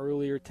McCrimmon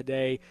earlier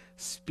today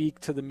speak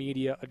to the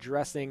media,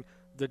 addressing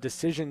the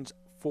decisions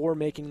for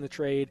making the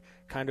trade,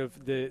 kind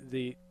of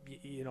the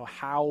you know,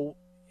 how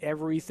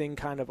everything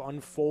kind of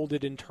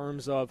unfolded in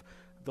terms of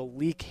the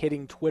leak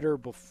hitting Twitter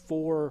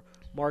before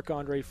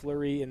Marc-Andre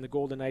Fleury and the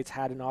Golden Knights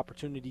had an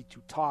opportunity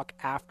to talk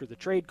after the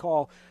trade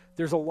call.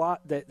 There's a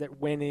lot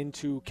that went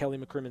into Kelly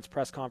McCrimmon's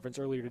press conference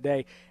earlier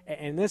today,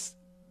 and this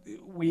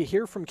we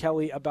hear from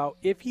Kelly about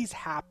if he's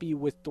happy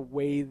with the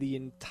way the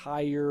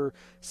entire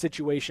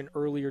situation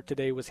earlier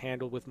today was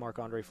handled with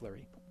Marc-Andre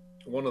Fleury.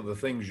 One of the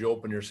things you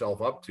open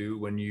yourself up to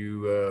when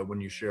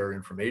you share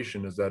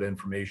information is that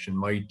information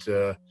might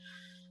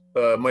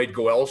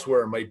go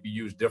elsewhere, might be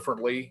used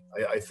differently.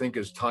 I think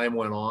as time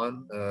went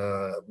on,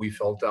 we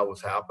felt that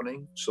was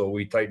happening, so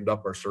we tightened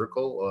up our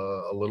circle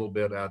a little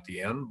bit at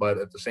the end. But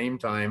at the same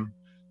time,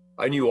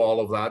 I knew all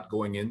of that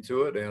going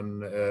into it,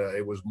 and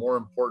it was more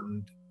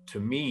important to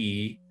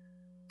me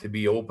to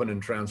be open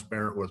and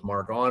transparent with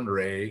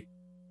Marc-Andre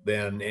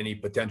than any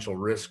potential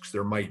risks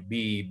there might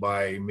be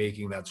by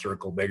making that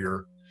circle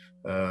bigger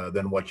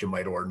than what you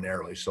might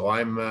ordinarily. So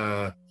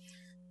I'm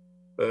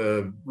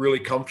really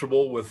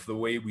comfortable with the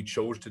way we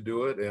chose to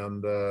do it,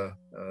 and that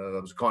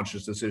was a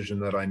conscious decision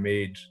that I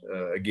made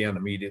again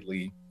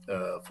immediately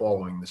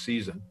following the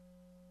season.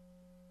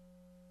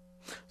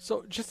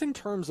 So just in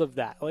terms of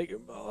that, like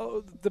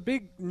the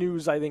big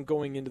news I think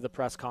going into the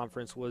press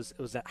conference was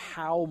that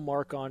how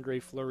Marc-Andre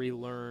Fleury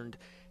learned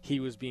he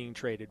was being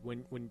traded.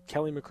 When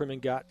Kelly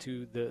McCrimmon got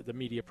to the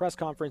media press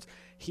conference,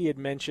 he had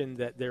mentioned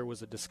that there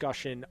was a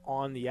discussion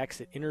on the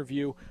exit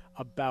interview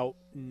about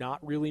not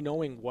really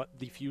knowing what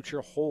the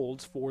future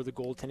holds for the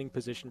goaltending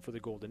position for the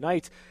Golden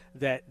Knights,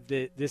 that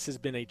this has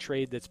been a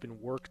trade that's been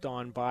worked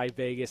on by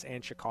Vegas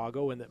and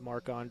Chicago, and that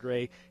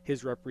Marc-Andre,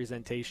 his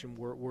representation,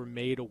 were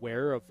made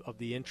aware of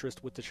the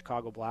interest with the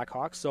Chicago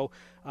Blackhawks. So,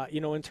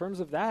 in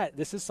terms of that,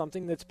 this is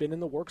something that's been in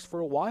the works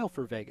for a while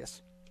for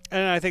Vegas.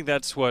 And I think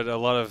that's what a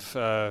lot of,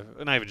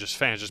 not even just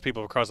fans, just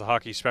people across the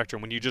hockey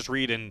spectrum, when you just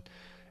read in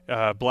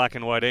black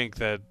and white ink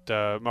that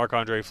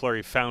Marc-Andre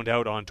Fleury found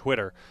out on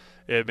Twitter,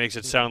 it makes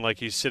it sound like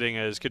he's sitting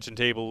at his kitchen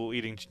table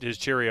eating his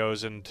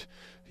Cheerios and,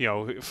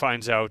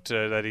 finds out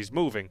that he's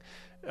moving.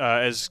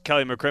 As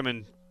Kelly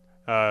McCrimmon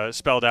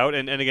spelled out,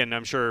 and again,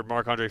 I'm sure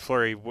Marc-Andre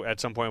Fleury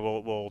at some point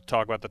will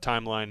talk about the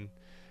timeline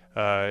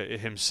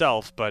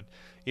himself, but,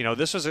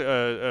 this was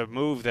a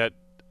move that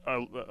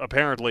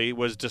apparently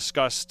was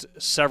discussed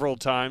several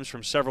times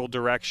from several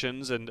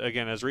directions, and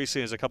again as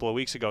recently as a couple of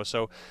weeks ago.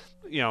 So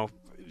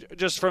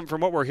just from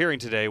what we're hearing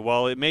today,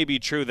 while it may be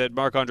true that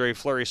Marc-Andre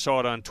Fleury saw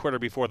it on Twitter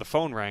before the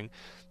phone rang,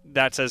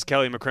 that's as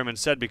Kelly McCrimmon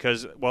said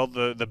because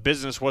the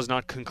business was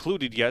not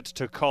concluded yet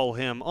to call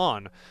him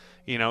on.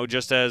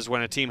 Just as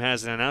when a team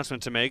has an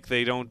announcement to make,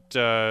 they don't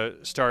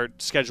start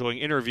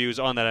scheduling interviews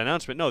on that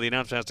announcement. No, the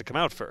announcement has to come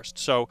out first.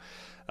 So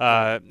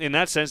in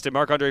that sense, did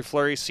Marc-Andre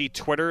Fleury see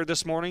Twitter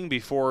this morning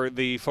before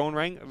the phone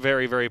rang?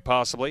 Very, very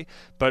possibly.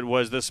 But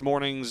was this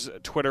morning's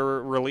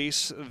Twitter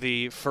release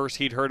the first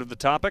he'd heard of the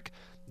topic?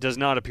 Does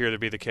not appear to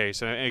be the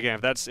case. And again,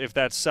 if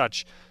that's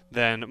such,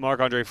 then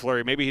Marc-Andre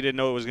Fleury, maybe he didn't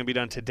know it was going to be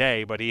done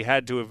today, but he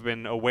had to have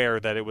been aware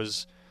that it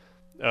was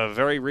a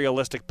very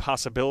realistic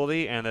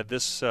possibility and that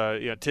this,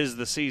 'tis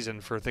the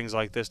season for things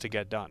like this to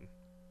get done.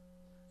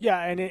 Yeah,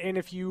 and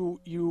if you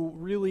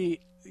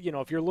really,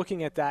 if you're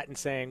looking at that and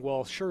saying,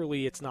 well,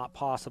 surely it's not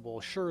possible,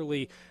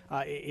 surely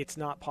it's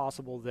not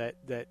possible that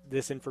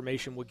this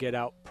information would get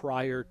out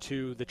prior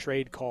to the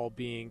trade call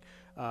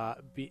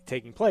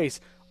taking place,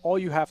 all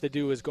you have to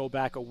do is go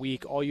back a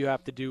week. All you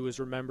have to do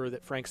is remember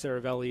that Frank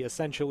Saravelli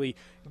essentially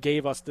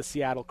gave us the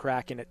Seattle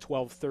Kraken at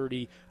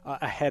 12:30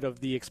 ahead of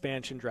the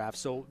expansion draft.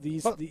 So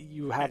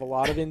you have a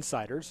lot of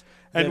insiders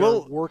that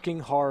are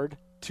working hard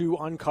to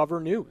uncover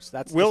news.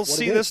 We'll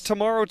see this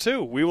tomorrow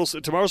too.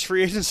 Tomorrow's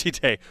free agency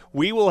day.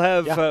 We will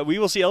have we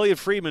will see Elliot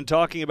Friedman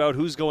talking about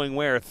who's going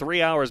where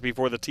 3 hours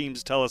before the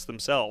teams tell us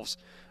themselves.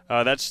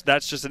 That's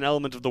just an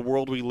element of the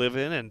world we live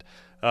in, and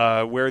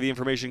where the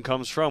information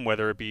comes from,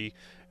 whether it be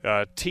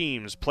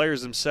teams,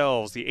 players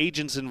themselves, the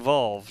agents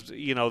involved.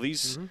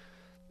 These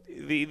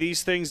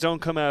things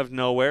don't come out of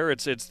nowhere.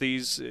 It's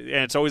these, and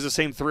it's always the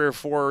same 3 or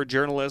 4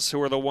 journalists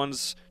who are the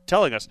ones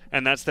telling us,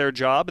 and that's their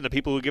job, and the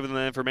people who give them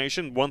the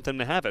information want them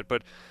to have it.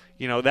 But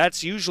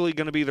that's usually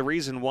going to be the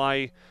reason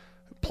why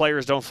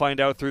players don't find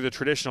out through the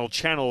traditional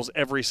channels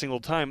every single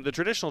time. The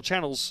traditional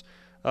channels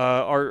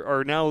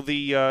are now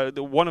the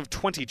one of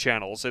 20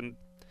 channels, and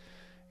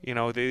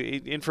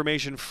the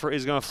information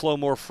is going to flow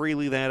more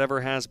freely than it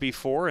ever has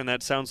before, and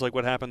that sounds like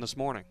what happened this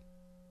morning.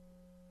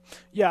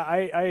 Yeah,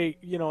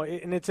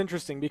 and it's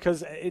interesting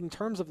because in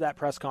terms of that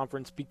press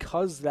conference,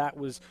 because that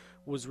was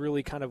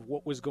really kind of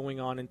what was going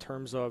on in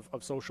terms of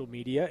social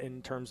media,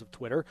 in terms of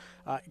Twitter,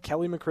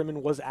 Kelly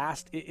McCrimmon was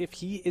asked if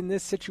he, in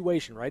this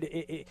situation,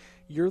 right,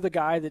 you're the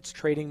guy that's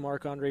trading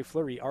Marc-Andre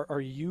Fleury.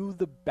 Are you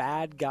the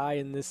bad guy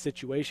in this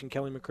situation?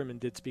 Kelly McCrimmon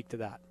did speak to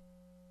that.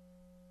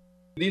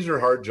 These are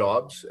hard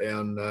jobs,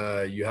 and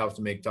you have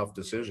to make tough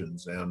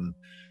decisions. And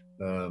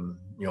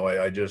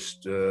I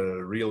just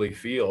really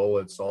feel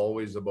it's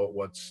always about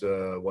what's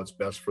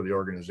best for the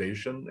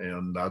organization,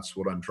 and that's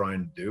what I'm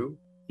trying to do.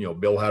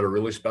 Bill had a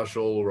really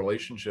special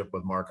relationship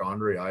with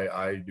Marc-Andre.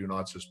 I do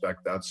not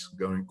suspect that's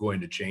going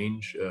to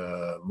change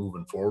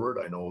moving forward.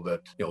 I know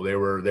that they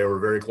were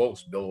very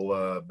close.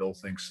 Bill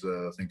thinks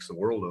the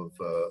world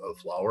of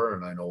Flower,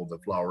 and I know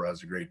that Flower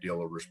has a great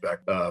deal of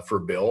respect for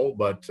Bill.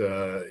 But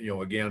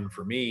again,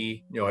 for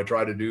me, I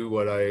try to do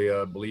what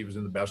I believe is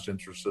in the best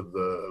interest of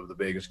the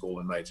Vegas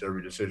Golden Knights.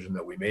 Every decision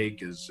that we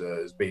make is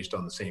based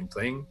on the same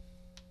thing.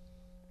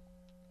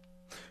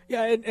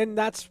 Yeah, and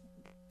that's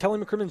Kelly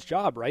McCrimmon's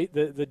job, right?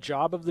 The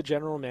job of the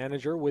general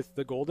manager with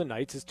the Golden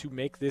Knights is to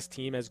make this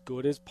team as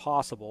good as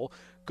possible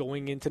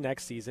going into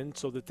next season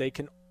so that they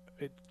can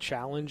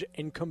challenge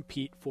and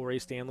compete for a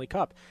Stanley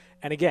Cup.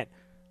 And again,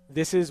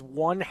 this is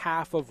one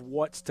half of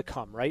what's to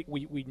come, right?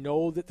 We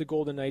know that the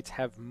Golden Knights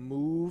have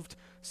moved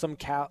some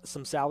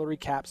salary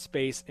cap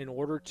space in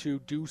order to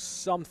do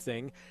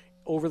something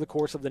over the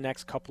course of the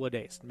next couple of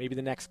days, maybe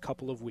the next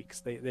couple of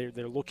weeks. They're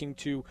looking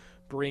to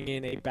bring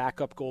in a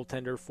backup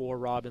goaltender for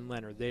Robin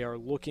Leonard. They are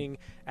looking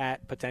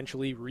at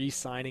potentially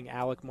re-signing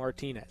Alec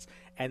Martinez.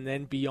 And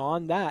then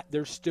beyond that,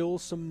 there's still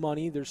some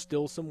money, there's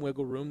still some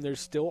wiggle room, there's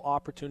still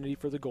opportunity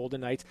for the Golden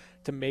Knights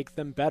to make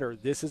them better.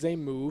 This is a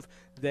move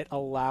that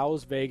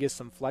allows Vegas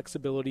some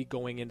flexibility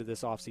going into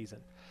this offseason.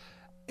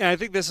 And I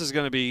think this is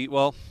going to be,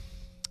 well,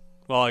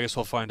 I guess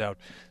we'll find out.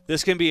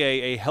 This can be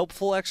a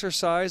helpful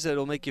exercise that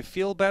will make you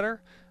feel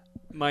better.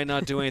 Might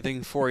not do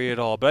anything for you at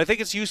all. But I think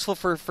it's useful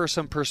for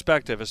some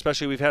perspective,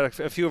 especially we've had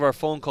a few of our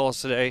phone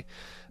calls today,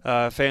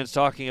 fans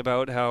talking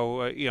about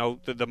how,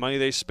 the money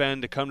they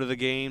spend to come to the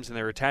games and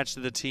they're attached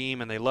to the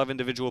team and they love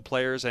individual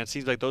players, and it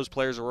seems like those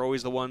players are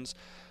always the ones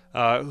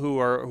who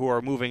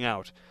are moving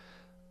out.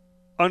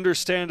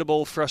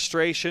 Understandable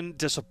frustration,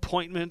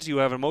 disappointment. You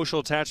have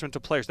emotional attachment to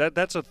players.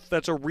 That's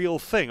a real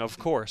thing, of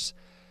course.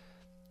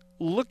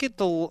 Look at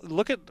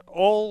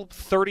all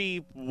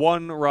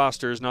 31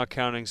 rosters, not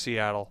counting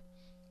Seattle,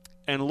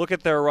 and look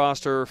at their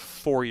roster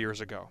 4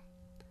 years ago.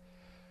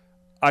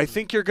 I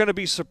think you're going to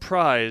be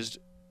surprised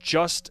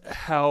just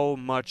how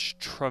much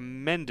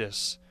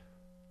tremendous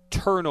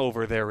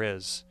turnover there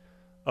is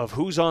of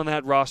who's on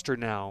that roster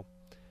now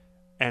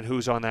and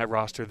who's on that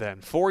roster then.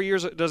 4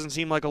 years doesn't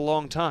seem like a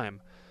long time,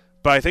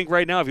 but I think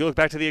right now, if you look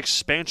back to the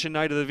expansion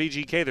night of the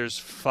VGK, there's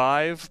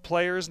 5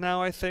 players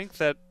now, I think,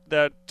 that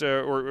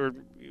or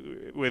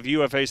with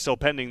UFA still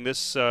pending this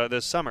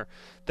summer,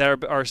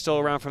 that are still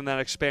around from that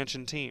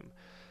expansion team.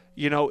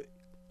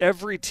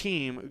 Every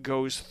team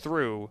goes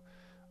through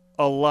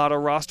a lot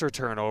of roster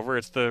turnover.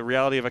 It's the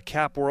reality of a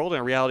cap world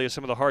and a reality of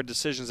some of the hard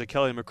decisions that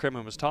Kelly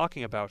McCrimmon was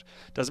talking about.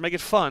 Doesn't make it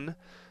fun,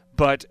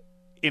 but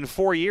in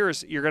 4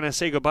 years, you're going to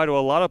say goodbye to a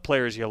lot of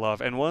players you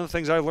love. And one of the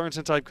things I've learned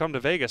since I've come to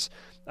Vegas,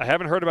 I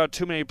haven't heard about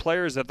too many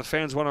players that the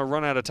fans want to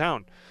run out of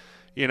town.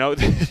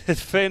 The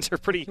fans are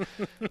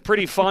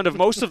pretty fond of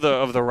most of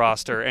the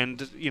roster,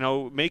 and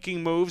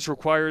making moves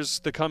requires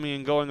the coming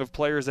and going of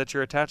players that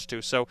you're attached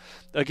to. So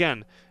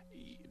again,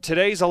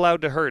 today's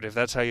allowed to hurt if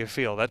that's how you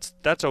feel.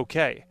 That's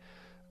okay.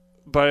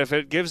 But if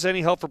it gives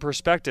any help for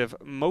perspective,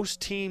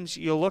 most teams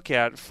you look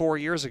at 4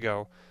 years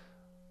ago,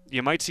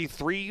 you might see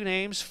 3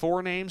 names,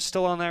 4 names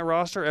still on that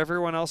roster.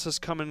 Everyone else has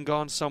come and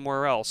gone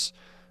somewhere else.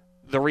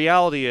 The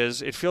reality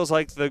is, it feels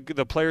like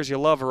the players you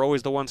love are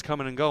always the ones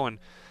coming and going.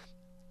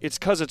 It's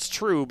because it's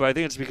true, but I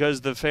think it's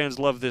because the fans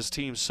love this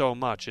team so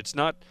much. It's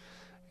not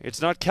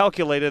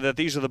calculated that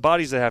these are the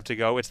bodies that have to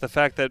go. It's the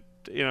fact that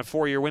in a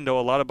 4-year window,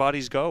 a lot of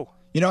bodies go.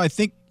 I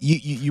think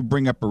you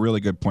bring up a really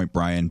good point,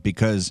 Brian,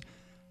 because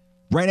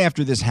right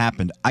after this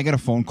happened, I got a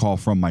phone call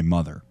from my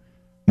mother.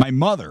 My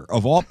mother,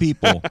 of all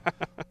people,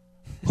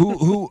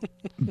 who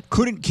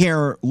couldn't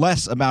care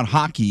less about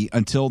hockey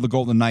until the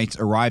Golden Knights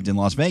arrived in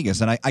Las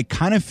Vegas. And I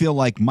kind of feel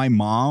like my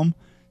mom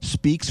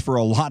speaks for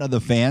a lot of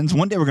the fans.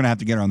 One day we're going to have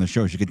to get her on the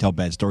show. She can tell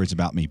bad stories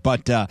about me.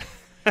 But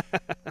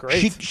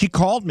she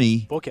called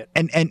me. Book it.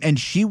 And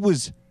she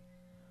was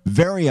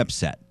very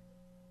upset.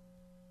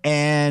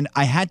 And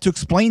I had to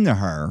explain to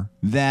her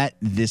that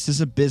this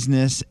is a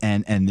business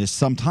and this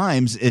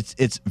sometimes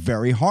it's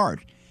very hard.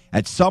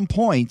 At some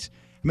point,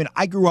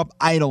 I grew up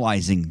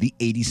idolizing the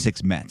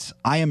 86 Mets.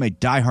 I am a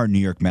diehard New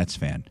York Mets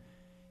fan.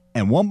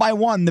 And one by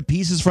one, the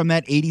pieces from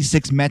that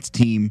 86 Mets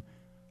team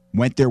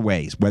went their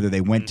ways, whether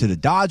they went to the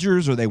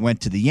Dodgers or they went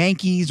to the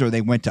Yankees or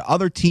they went to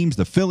other teams,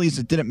 the Phillies,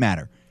 it didn't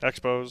matter.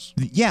 Expos.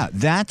 Yeah,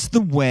 that's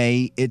the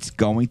way it's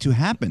going to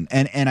happen.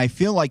 And I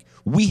feel like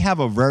we have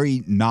a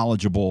very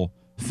knowledgeable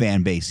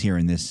fan base here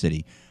in this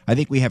city. I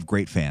think we have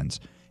great fans.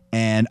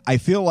 And I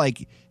feel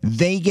like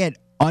they get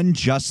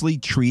unjustly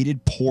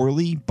treated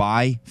poorly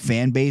by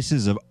fan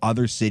bases of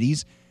other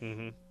cities.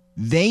 Mm-hmm.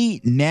 They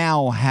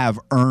now have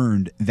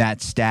earned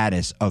that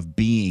status of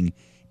being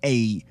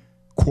a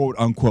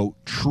quote-unquote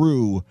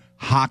true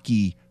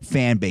hockey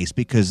fan base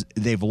because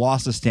they've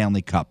lost the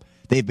Stanley Cup.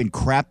 They've been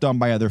crapped on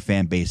by other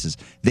fan bases.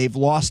 They've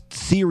lost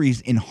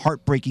series in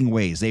heartbreaking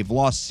ways. They've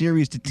lost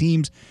series to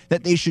teams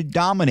that they should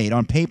dominate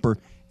on paper,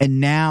 and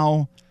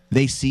now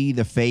they see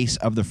the face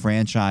of the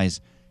franchise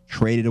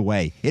traded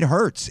away. It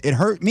hurts. It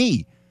hurt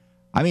me.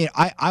 I mean,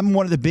 I'm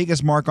one of the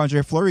biggest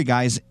Marc-Andre Fleury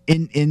guys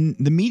in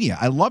the media.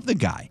 I love the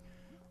guy.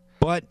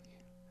 But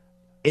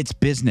it's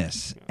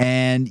business,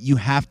 and you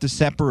have to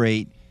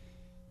separate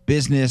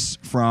business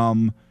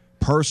from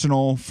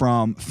personal,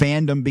 from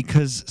fandom,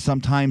 because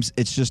sometimes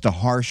it's just a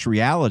harsh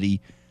reality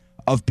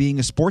of being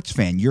a sports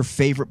fan. Your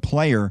favorite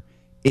player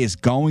is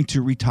going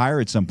to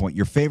retire at some point.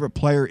 Your favorite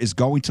player is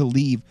going to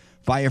leave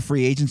via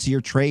free agency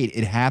or trade.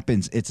 It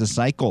happens. It's a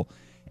cycle.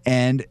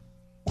 And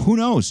who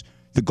knows?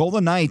 The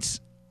Golden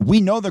Knights, we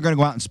know they're going to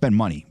go out and spend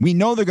money. We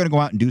know they're going to go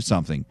out and do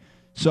something.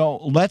 So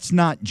let's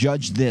not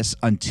judge this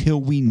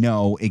until we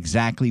know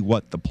exactly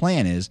what the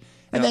plan is,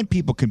 and then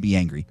people can be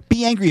angry.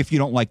 Be angry if you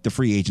don't like the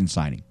free agent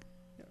signing.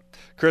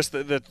 Chris,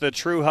 the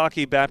true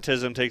hockey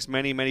baptism takes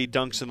many, many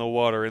dunks in the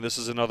water, and this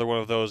is another one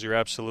of those. You're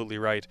absolutely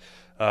right.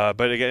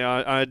 But again,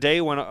 on a day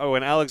when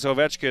Alex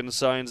Ovechkin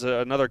signs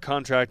another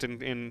contract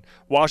in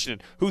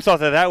Washington, who thought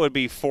that would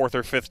be fourth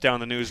or fifth down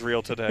the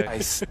newsreel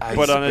today?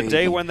 But on a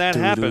day when that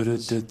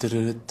happens,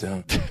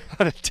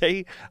 on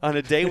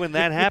a day when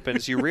that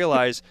happens, you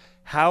realize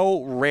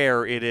how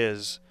rare it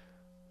is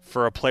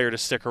for a player to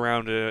stick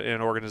around in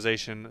an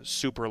organization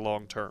super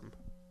long term.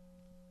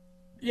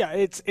 Yeah,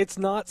 it's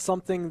not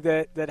something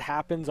that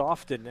happens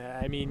often.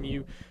 I mean,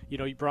 you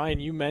know, Brian,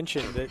 you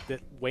mentioned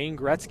that Wayne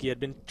Gretzky had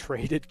been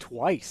traded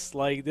twice.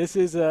 Like, this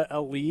is a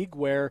league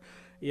where,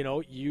 you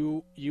know,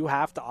 you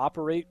have to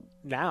operate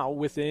now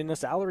within a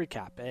salary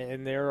cap,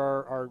 and there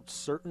are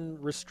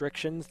certain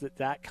restrictions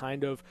that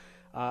kind of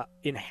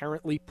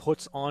inherently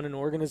puts on an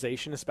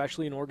organization,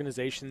 especially an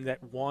organization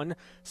that, one,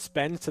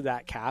 spends to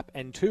that cap,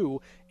 and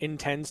two,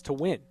 intends to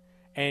win.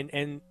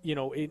 And you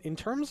know, in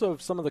terms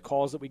of some of the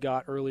calls that we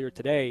got earlier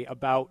today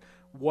about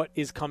what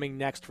is coming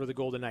next for the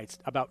Golden Knights,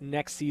 about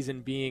next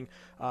season being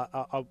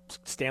a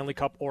Stanley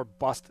Cup or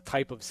bust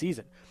type of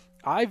season,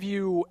 I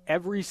view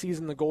every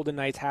season the Golden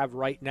Knights have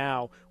right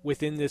now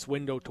within this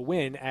window to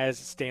win as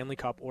Stanley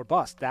Cup or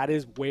bust. That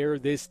is where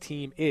this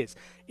team is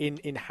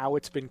in how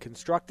it's been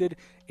constructed,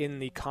 in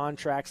the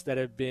contracts that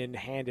have been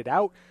handed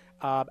out.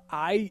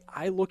 I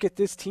look at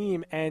this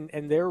team, and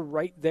they're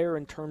right there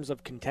in terms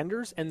of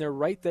contenders, and they're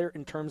right there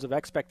in terms of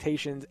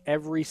expectations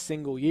every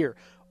single year.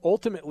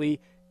 Ultimately,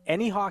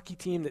 any hockey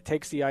team that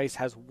takes the ice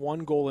has one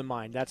goal in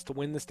mind. That's to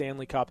win the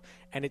Stanley Cup,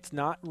 and it's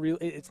not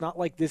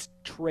like this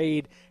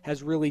trade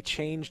has really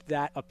changed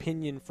that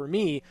opinion for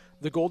me.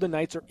 The Golden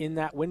Knights are in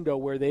that window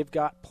where they've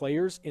got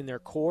players in their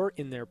core,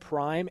 in their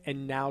prime,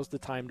 and now's the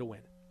time to win.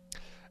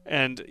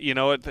 And, you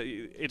know,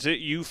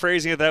 you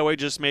phrasing it that way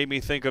just made me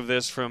think of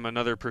this from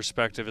another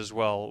perspective as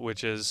well,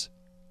 which is,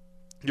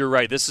 you're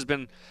right, this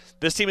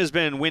team has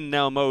been in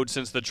win-now mode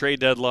since the trade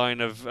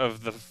deadline of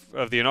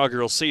the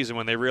inaugural season,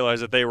 when they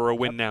realized that they were a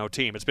win-now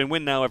team. It's been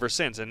win-now ever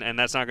since, and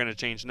that's not going to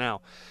change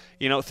now.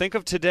 You know, think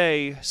of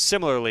today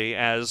similarly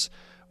as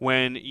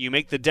when you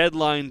make the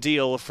deadline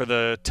deal for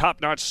the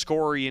top-notch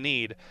scorer you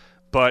need,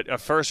 but a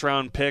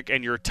first-round pick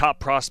and your top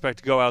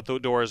prospect go out the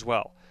door as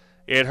well.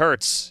 It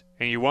hurts.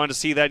 And you want to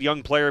see that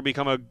young player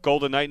become a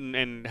Golden Knight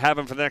and have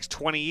him for the next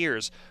 20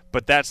 years.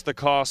 But that's the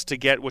cost to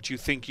get what you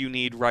think you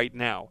need right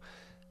now.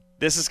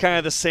 This is kind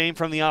of the same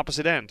from the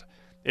opposite end.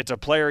 It's a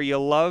player you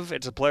love.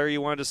 It's a player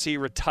you want to see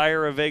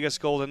retire a Vegas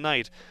Golden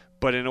Knight.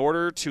 But in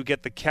order to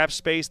get the cap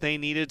space they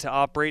needed to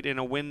operate in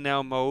a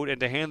win-now mode and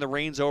to hand the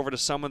reins over to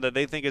someone that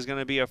they think is going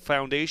to be a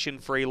foundation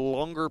for a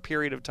longer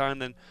period of time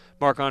than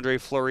Marc-Andre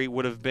Fleury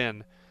would have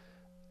been,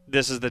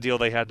 this is the deal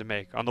they had to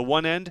make. On the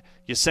one end,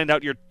 you send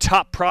out your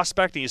top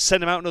prospect and you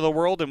send him out into the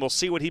world, and we'll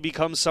see what he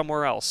becomes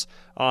somewhere else.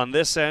 On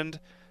this end,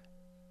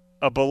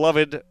 a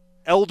beloved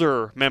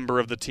elder member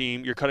of the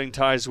team you're cutting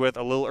ties with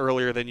a little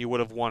earlier than you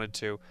would have wanted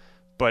to.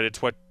 But it's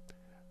what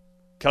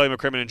Kelly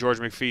McCrimmon and George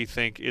McPhee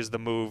think is the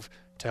move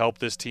to help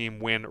this team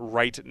win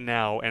right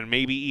now, and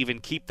maybe even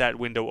keep that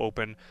window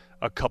open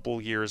a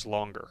couple years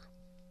longer.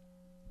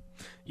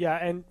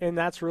 Yeah, and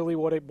that's really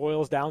what it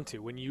boils down to.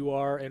 When you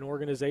are an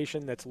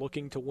organization that's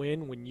looking to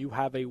win, when you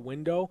have a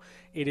window,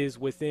 it is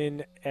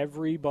within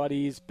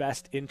everybody's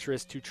best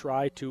interest to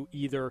try to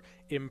either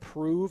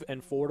improve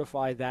and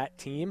fortify that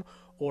team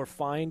or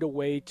find a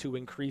way to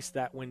increase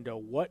that window.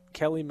 What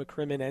Kelly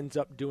McCrimmon ends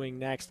up doing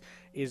next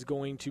is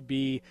going to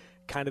be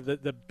kind of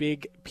the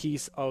big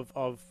piece of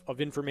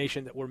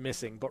information that we're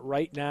missing. But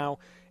right now,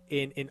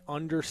 in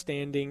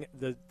understanding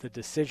the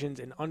decisions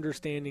and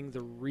understanding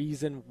the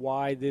reason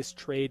why this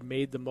trade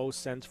made the most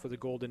sense for the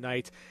Golden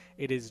Knights,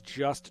 it is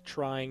just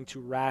trying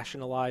to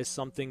rationalize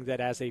something that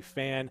as a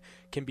fan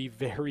can be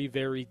very,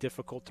 very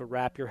difficult to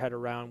wrap your head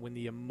around when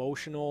the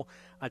emotional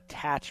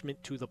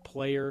attachment to the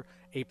player,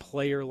 a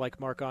player like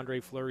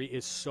Marc-Andre Fleury,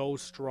 is so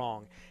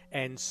strong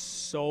and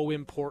so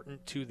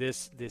important to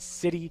this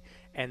city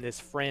and this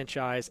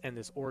franchise and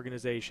this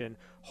organization.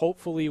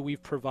 Hopefully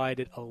we've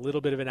provided a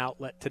little bit of an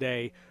outlet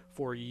today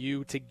for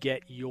you to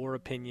get your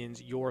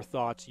opinions, your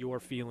thoughts, your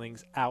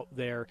feelings out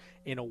there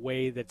in a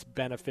way that's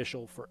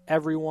beneficial for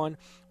everyone.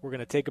 We're going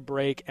to take a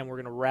break, and we're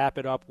going to wrap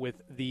it up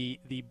with the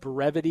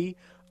brevity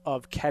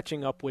of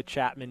catching up with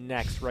Chapman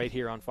next, right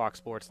here on Fox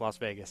Sports Las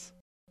Vegas.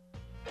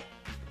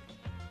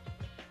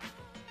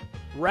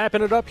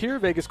 Wrapping it up here,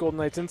 Vegas Golden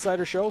Knights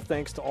Insider Show.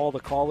 Thanks to all the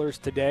callers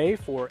today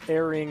for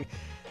airing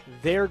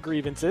their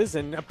grievances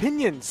and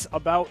opinions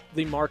about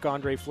the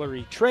Marc-Andre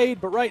Fleury trade.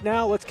 But right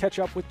now, let's catch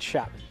up with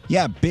Chapman.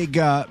 Yeah, big.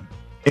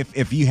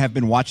 If you have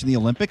been watching the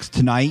Olympics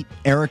tonight,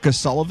 Erica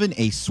Sullivan,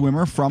 a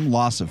swimmer from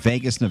Las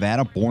Vegas,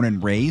 Nevada, born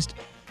and raised,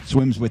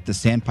 swims with the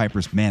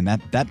Sandpipers. Man,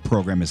 that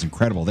program is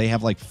incredible. They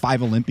have like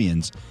 5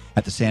 Olympians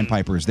at the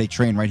Sandpipers. They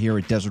train right here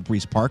at Desert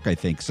Breeze Park, I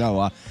think.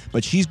 So,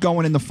 but she's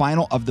going in the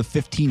final of the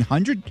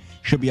 1500.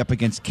 She'll be up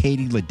against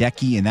Katie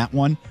Ledecky in that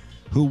one,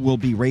 who will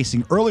be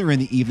racing earlier in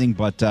the evening.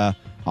 But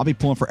I'll be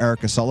pulling for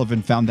Erica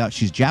Sullivan. Found out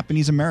she's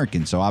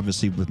Japanese-American. So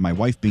obviously with my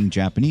wife being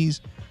Japanese,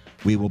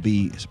 we will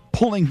be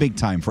pulling big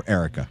time for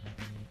Erica.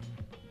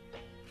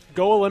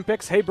 Go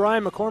Olympics. Hey,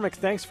 Brian McCormick,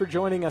 thanks for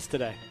joining us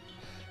today.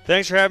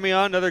 Thanks for having me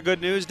on. Another good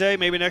news day.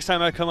 Maybe next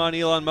time I come on,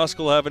 Elon Musk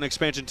will have an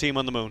expansion team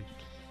on the moon.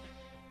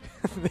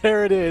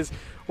 There it is.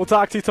 We'll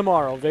talk to you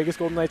tomorrow. Vegas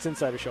Golden Knights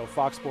Insider Show,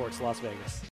 Fox Sports, Las Vegas.